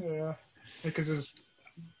funny. Yeah, because his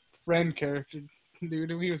friend character, dude,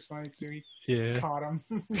 he was funny too. He Yeah. caught him.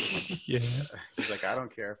 Yeah. He's like, I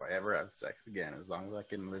don't care if I ever have sex again, as long as I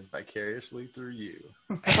can live vicariously through you.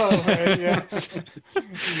 Oh, right, yeah.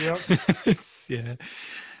 Yep. Yeah.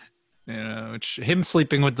 You know, which him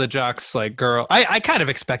sleeping with the jock's like girl. I kind of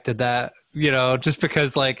expected that, just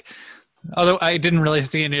because like, although I didn't really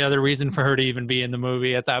see any other reason for her to even be in the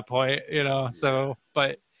movie at that point, so,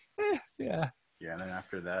 but yeah. Yeah, and then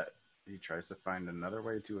after that, he tries to find another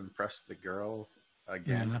way to impress the girl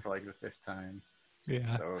again for like the 5th time.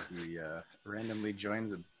 Yeah. So he randomly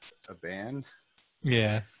joins a band.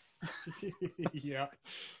 Yeah. Yeah.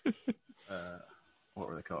 What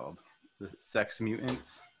were they called? The Sex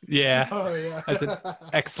Mutants. Yeah. Oh, yeah. That's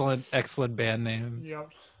an excellent band name. Yep.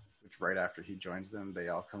 Which right after he joins them, they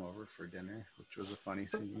all come over for dinner, which was a funny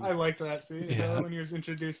scene. I liked that scene Yeah. when he was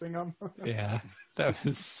introducing them. Yeah. That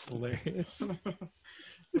was hilarious. Like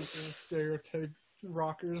the stereotype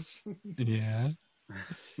rockers. Yeah.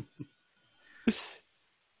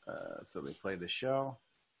 So they play the show.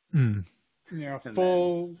 Mm. Yeah, And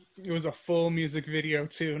it was a full music video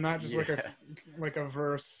too, not just Yeah. like a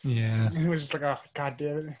verse. Yeah. It was just like, oh god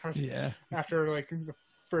damn it. Yeah. After like the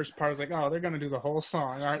first part, I was like, oh, they're gonna do the whole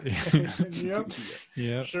song, aren't they? And yep.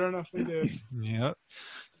 Yep. Sure enough, they did. Yep.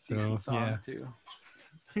 So, Decent song yeah. too.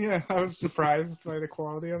 Yeah, I was surprised by the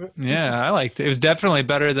quality of it. Yeah, I liked it. It was definitely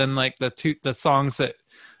better than like the songs that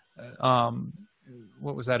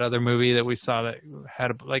what was that other movie that we saw that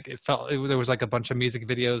had there was like a bunch of music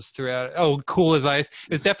videos throughout. Oh, Cool as Ice.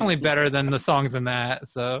 It's definitely better than the songs in that.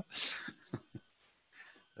 So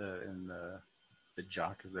And the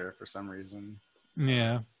jock is there for some reason.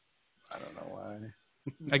 yeah, I don't know why.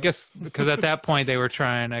 I guess because at that point they were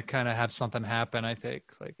trying to kind of have something happen. I think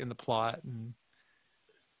like in the plot. And,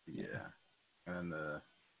 Yeah. And the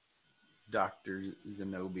Dr.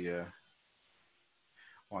 Zenobia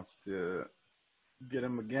wants to get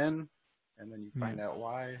him again, and then you find out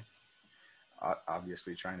why.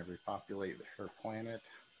 Obviously trying to repopulate her planet.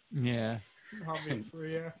 Yeah.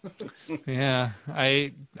 Obviously, yeah. Yeah.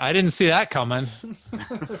 I didn't see that coming.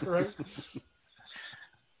 Right?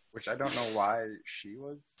 Which I don't know why she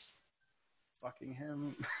was fucking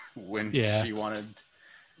him when Yeah. she wanted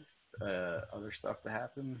other stuff to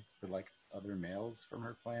happen for like other males from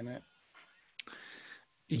her planet.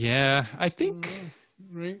 Yeah, I think.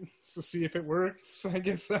 Right? Just to see if it works, I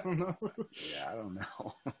guess. I don't know. Yeah, I don't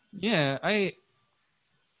know. Yeah,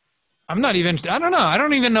 I'm not even. I don't know. I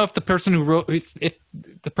don't even know if the person who wrote, if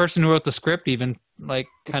the person who wrote the script even like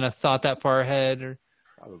kind of thought that far ahead, or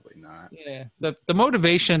Probably not. yeah, the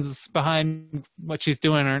motivations behind what she's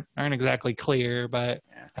doing aren't exactly clear. But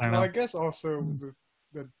Yeah. I don't Well, know. I guess also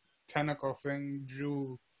the tentacle thing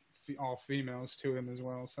drew all females to him as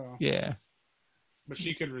well. So, Yeah, but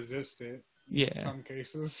she could resist it. In Yeah. some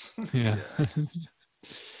cases. yeah,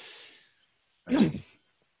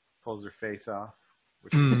 Pulls her face off,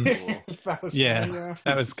 which is cool. That was yeah. funny, yeah.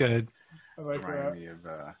 That was good. I like Reminded that. me of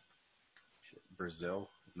Brazil.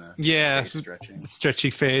 The Yeah, face stretching. stretchy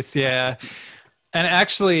face. Yeah, and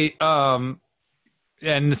actually, and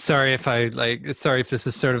sorry if this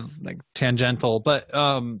is sort of like tangential, but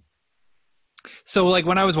so like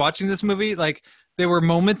when I was watching this movie, like there were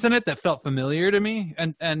moments in it that felt familiar to me,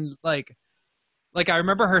 and like I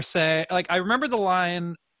remember her say, like I remember the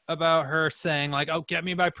line about her saying like, "Oh, get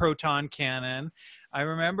me my proton cannon." I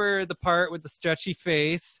remember the part with the stretchy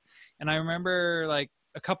face, and I remember like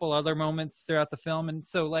a couple other moments throughout the film. And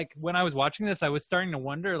so like when I was watching this, I was starting to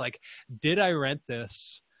wonder like, did I rent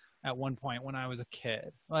this at one point when I was a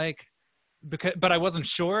kid? Like, but I wasn't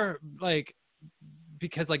sure, like,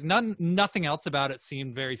 because like nothing else about it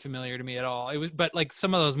seemed very familiar to me at all. It was, but like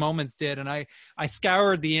some of those moments did, and I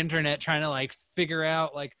scoured the internet trying to like figure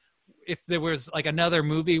out like if there was like another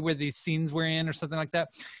movie where these scenes were in or something like that.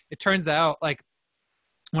 It turns out like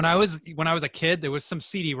when I was a kid, there was some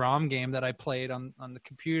CD-ROM game that I played on the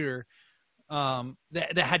computer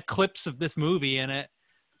that had clips of this movie in it,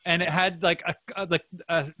 and it had like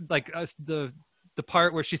the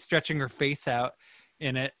part where she's stretching her face out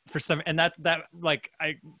in it for some, and that like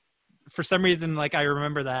for some reason like I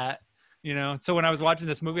remember that, you know. So when I was watching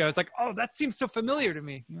this movie, I was like, oh, that seems so familiar to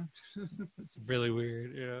me. It's really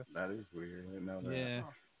weird, yeah. That is weird. I didn't know that. Yeah.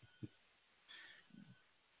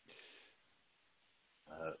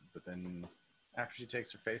 But then after she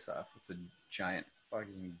takes her face off, it's a giant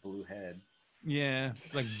fucking blue head. Yeah,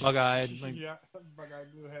 like bug-eyed, like Yeah,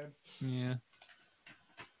 bug-eyed blue head. yeah.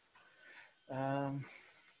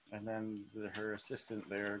 And then her assistant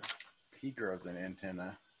there, he grows an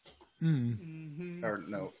antenna. Mm-hmm. Or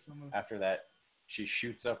no, after that, she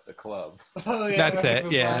shoots up the club. Oh yeah, That's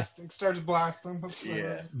it, yeah. Blasting. Starts blasting.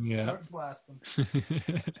 Yeah. Starts blasting.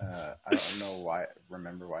 I don't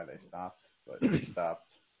remember why they stopped, but they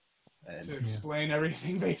stopped. And To explain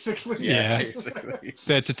everything, basically. Yeah. basically.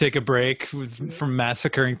 They had to take a break from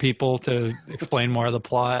massacring people to explain more of the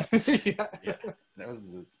plot. Yeah. Yeah. That was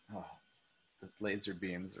the laser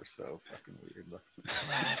beams are so fucking weird looking.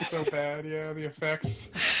 So bad, yeah, the effects.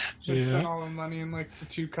 They spent all the money in like the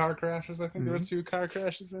 2 car crashes. I think there were 2 car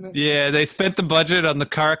crashes in it. Yeah, they spent the budget on the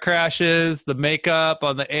car crashes, the makeup,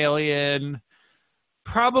 on the alien,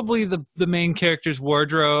 probably the main character's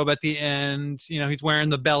wardrobe at the end. You know, he's wearing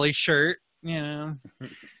the belly shirt, you know.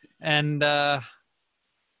 And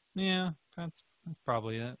yeah, that's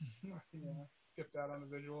probably it. Yeah, skipped out on the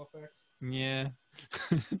visual effects. Yeah.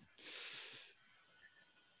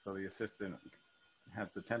 So the assistant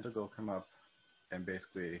has the tentacle come up, and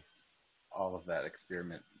basically all of that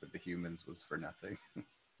experiment with the humans was for nothing.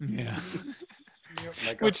 Yeah. Yep.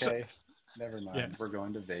 Like, Which- okay, never mind. Yeah. We're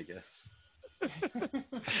going to Vegas.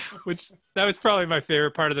 Which that was probably my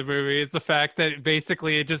favorite part of the movie, is the fact that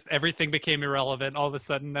basically it just everything became irrelevant all of a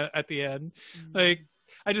sudden at the end. Like,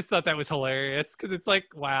 I just thought that was hilarious because it's like,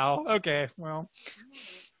 wow, okay, well,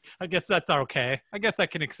 I guess that's okay. I guess I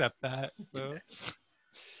can accept that. So.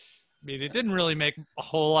 I mean, it didn't really make a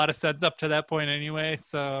whole lot of sense up to that point anyway,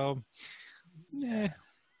 so yeah.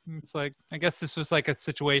 It's like, I guess this was like a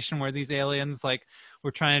situation where these aliens like were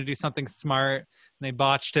trying to do something smart and they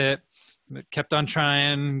botched it, but kept on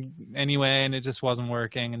trying anyway, and it just wasn't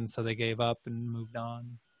working, and so they gave up and moved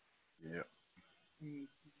on. Yep.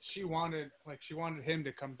 She wanted him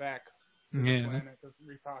to come back to the planet to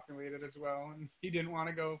repopulate it as well, and he didn't want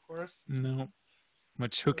to go, of course. No.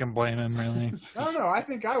 Which, who can blame him, really? I don't know. I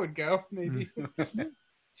think I would go, maybe.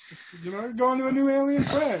 Just, going to a new alien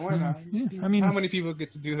planet. Why not? Yeah, I mean, how many people get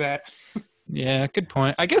to do that? Yeah, good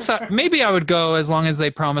point. I guess maybe I would go as long as they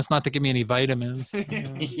promise not to give me any vitamins.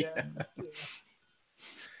 Yeah.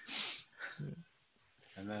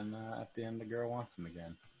 And then at the end, the girl wants him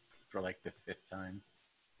again for like the 5th time.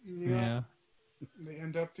 Yeah. They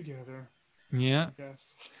end up together, Yeah. I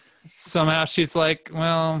guess. Somehow she's like,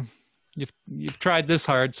 well, you've tried this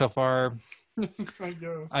hard so far.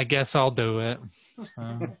 I guess I'll do it.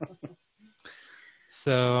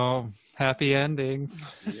 So happy endings.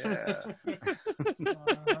 Yeah.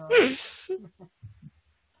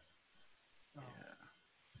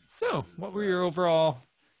 So, what were your overall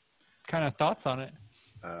kind of thoughts on it?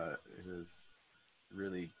 It was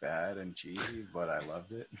really bad and cheesy, but I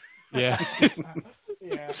loved it. Yeah.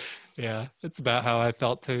 Yeah. Yeah. It's about how I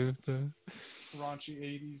felt too. Raunchy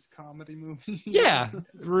 80s comedy movie. Yeah.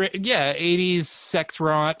 Yeah. 80s sex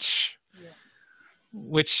raunch. Yeah.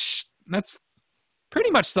 Which, that's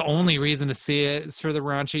pretty much the only reason to see it. Is for the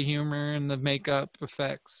raunchy humor and the makeup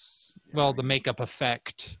effects. Yeah, Well, the makeup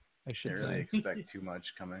effect, I should Can't really say. expect too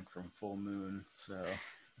much coming from Full Moon, so.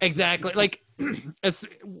 Exactly. Like, as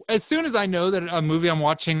soon as I know that a movie I'm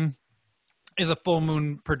watching is a Full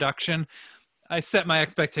Moon production, I set my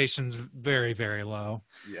expectations very, very low.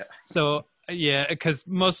 Yeah. So, yeah, because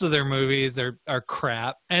most of their movies are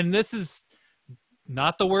crap. And this is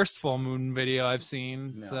not the worst Full Moon video I've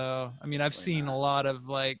seen. No, So, I mean, I've seen not. a lot of,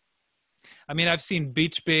 like, I've seen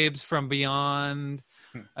Beach Babes from Beyond.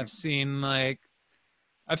 I've seen a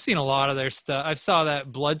lot of their stuff. I saw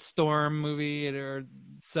that Bloodstorm movie or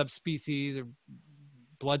Subspecies or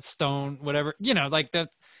Bloodstone, whatever. You know, like that.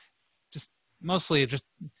 Just mostly just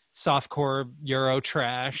softcore Euro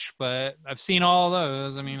trash. But I've seen all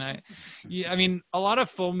those. I mean, a lot of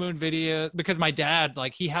Full Moon videos because my dad,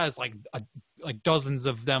 like, he has like dozens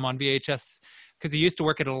of them on VHS. Because he used to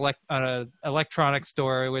work at an electronics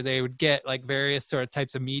store where they would get like various sort of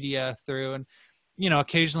types of media through, and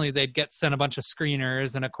occasionally they'd get sent a bunch of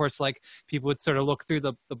screeners, and of course, like, people would sort of look through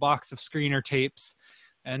the box of screener tapes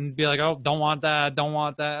and be like, oh, don't want that.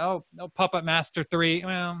 Oh, no, Puppet Master 3.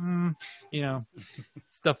 Well,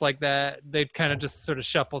 stuff like that. They'd kind of just sort of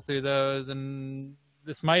shuffle through those, and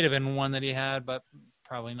this might have been one that he had, but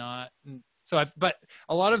probably not. And so but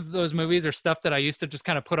a lot of those movies are stuff that I used to just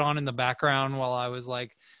kind of put on in the background while I was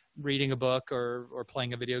like reading a book or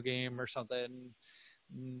playing a video game or something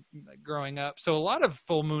growing up. So a lot of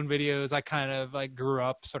Full Moon videos I kind of like grew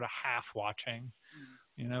up sort of half watching,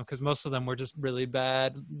 because most of them were just really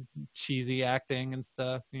bad, cheesy acting and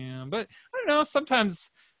stuff. But I don't know. Sometimes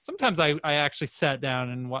I actually sat down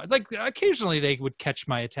and watched. Like, occasionally they would catch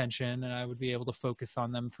my attention and I would be able to focus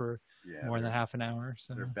on them for more than half an hour.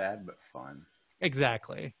 So they're bad but fun.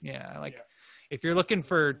 Exactly. Yeah. Like, if you're looking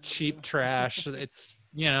for cheap trash, it's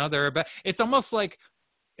it's almost like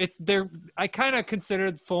I kind of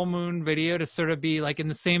consider Full Moon video to sort of be like in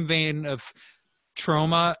the same vein of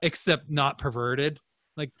Trauma, except not perverted,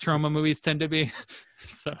 like Trauma movies tend to be.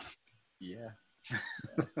 So yeah.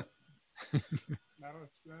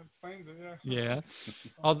 That explains it, yeah. Yeah.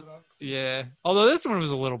 Sums it up. Yeah. Although this one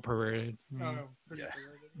was a little perverted. Oh, no, pretty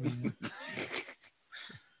perverted.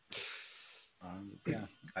 Yeah.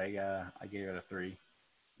 I gave it a 3.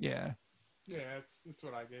 Yeah. Yeah, it's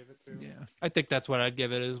what I gave it to. Yeah. I think that's what I'd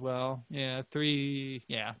give it as well. Yeah. 3.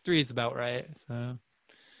 Yeah. 3 is about right. So,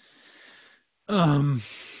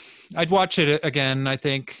 I'd watch it again, I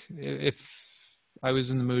think, if I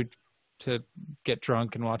was in the mood to get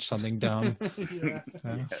drunk and watch something dumb. Yeah.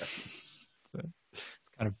 So it's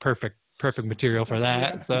kind of perfect material for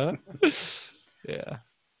that. So yeah.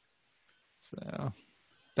 So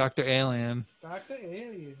Dr. Alien. Dr.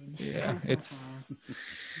 Alien. Yeah, it's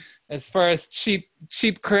as far as cheap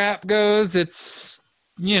crap goes, it's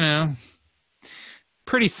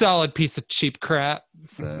pretty solid piece of cheap crap.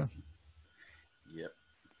 So Yep.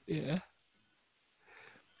 yeah.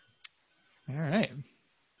 All right.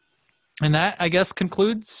 And that, I guess,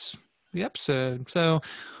 concludes the episode. So,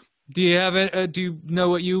 do you have it? Do you know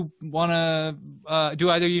what you want to?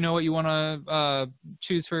 Do either of you know what you want to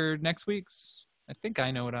choose for next week's? I think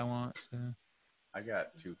I know what I want. So. I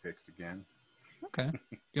got 2 picks again. Okay.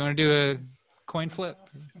 Do you want to do a coin flip?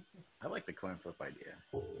 I like the coin flip idea.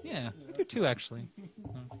 Yeah, I do too, actually.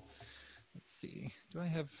 Let's see. Do I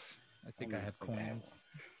have? I think I have coins.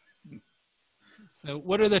 So,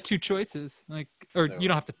 what are the 2 choices? Like, or So, you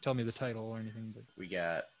don't have to tell me the title or anything. But we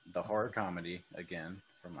got the horror comedy again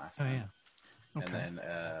from last oh time. yeah. Okay. And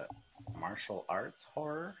then martial arts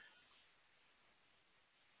horror.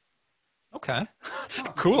 Okay.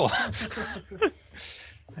 Cool.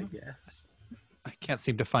 I guess. I can't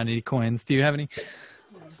seem to find any coins. Do you have any?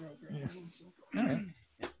 All right.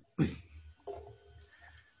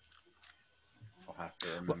 I'll have to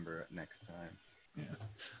remember it next time. Yeah.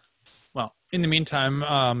 Well, in the meantime,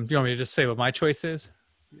 do you want me to just say what my choice is?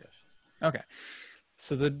 Yes. Okay.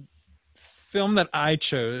 So the film that I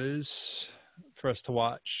chose for us to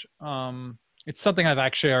watch. It's something I've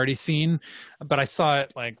actually already seen, but I saw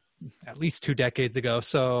it like at least 2 decades ago.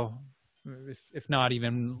 So if not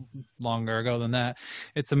even longer ago than that.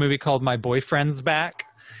 It's a movie called My Boyfriend's Back.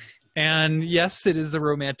 And yes, it is a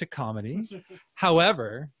romantic comedy.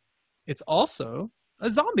 However, it's also a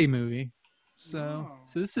zombie movie. So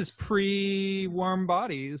this is pre-Warm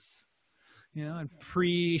Bodies, and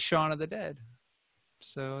pre-Shaun of the Dead.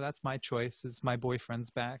 So that's my choice. It's My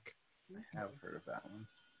Boyfriend's Back. I have heard of that one.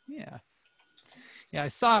 Yeah. Yeah, I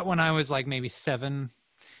saw it when I was like maybe 7.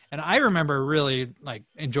 And I remember really like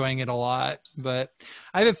enjoying it a lot, but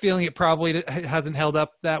I have a feeling it probably hasn't held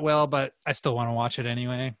up that well, but I still want to watch it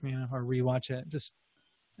anyway, or rewatch it. Just,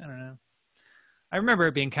 I don't know. I remember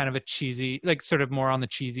it being kind of a cheesy, like sort of more on the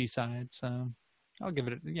cheesy side. So I'll give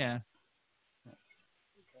it yeah.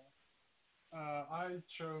 I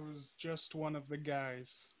chose Just One of the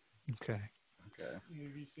Guys. Okay.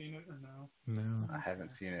 Have you seen it or no? No. I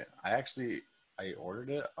haven't seen it. I ordered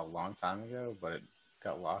it a long time ago, but it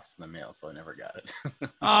got lost in the mail, so I never got it.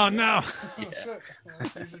 Oh, no.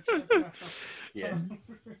 Yeah.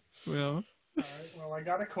 Well. All right, well, I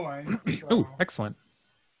got a coin. So. Oh, excellent.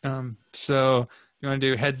 So you want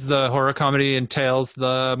to do heads the horror comedy and tails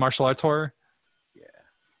the martial arts horror? Yeah.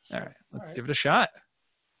 All right, let's give it a shot.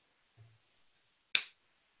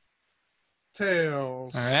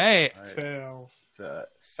 Tails. All right. Tails. It's a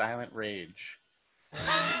Silent Rage.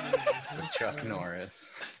 Chuck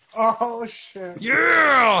Norris. Oh, shit.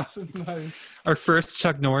 Yeah! Nice. Our first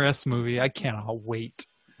Chuck Norris movie. I cannot wait.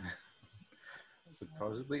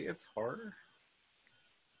 Supposedly it's horror.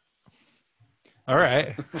 All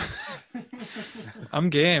right. I'm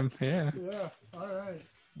game. Yeah. Yeah. All right.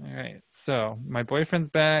 All right. So My Boyfriend's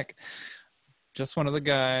Back. Just One of the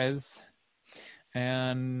Guys.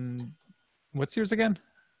 And what's yours again?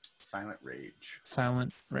 Silent Rage.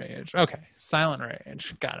 Silent Rage. Okay. Silent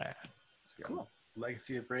Rage. Got it. Cool.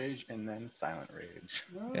 Legacy of Rage and then Silent Rage.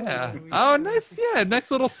 Yeah. Oh, nice. Yeah.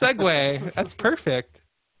 Nice little segue. That's perfect.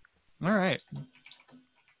 All right.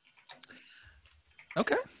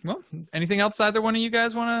 Okay. Well, anything else either one of you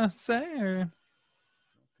guys want to say? Or?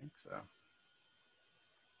 I think so.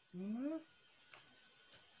 I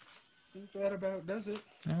think that about does it.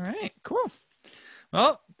 All right. Cool.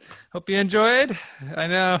 Well, hope you enjoyed. I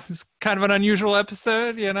know it's kind of an unusual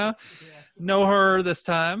episode, Yeah. No horror this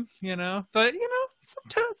time, but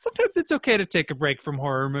sometimes it's okay to take a break from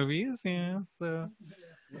horror movies, so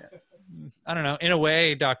I don't know. In a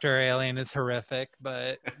way, Dr. Alien is horrific,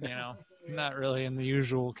 but not really in the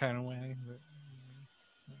usual kind of way. But,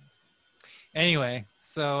 anyway,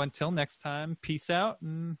 so until next time, peace out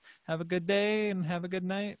and have a good day and have a good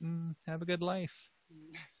night and have a good life.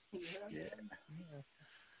 Yeah.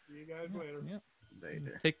 See you guys later. Yeah.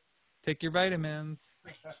 Later. Take your vitamins.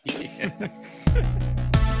 Yeah.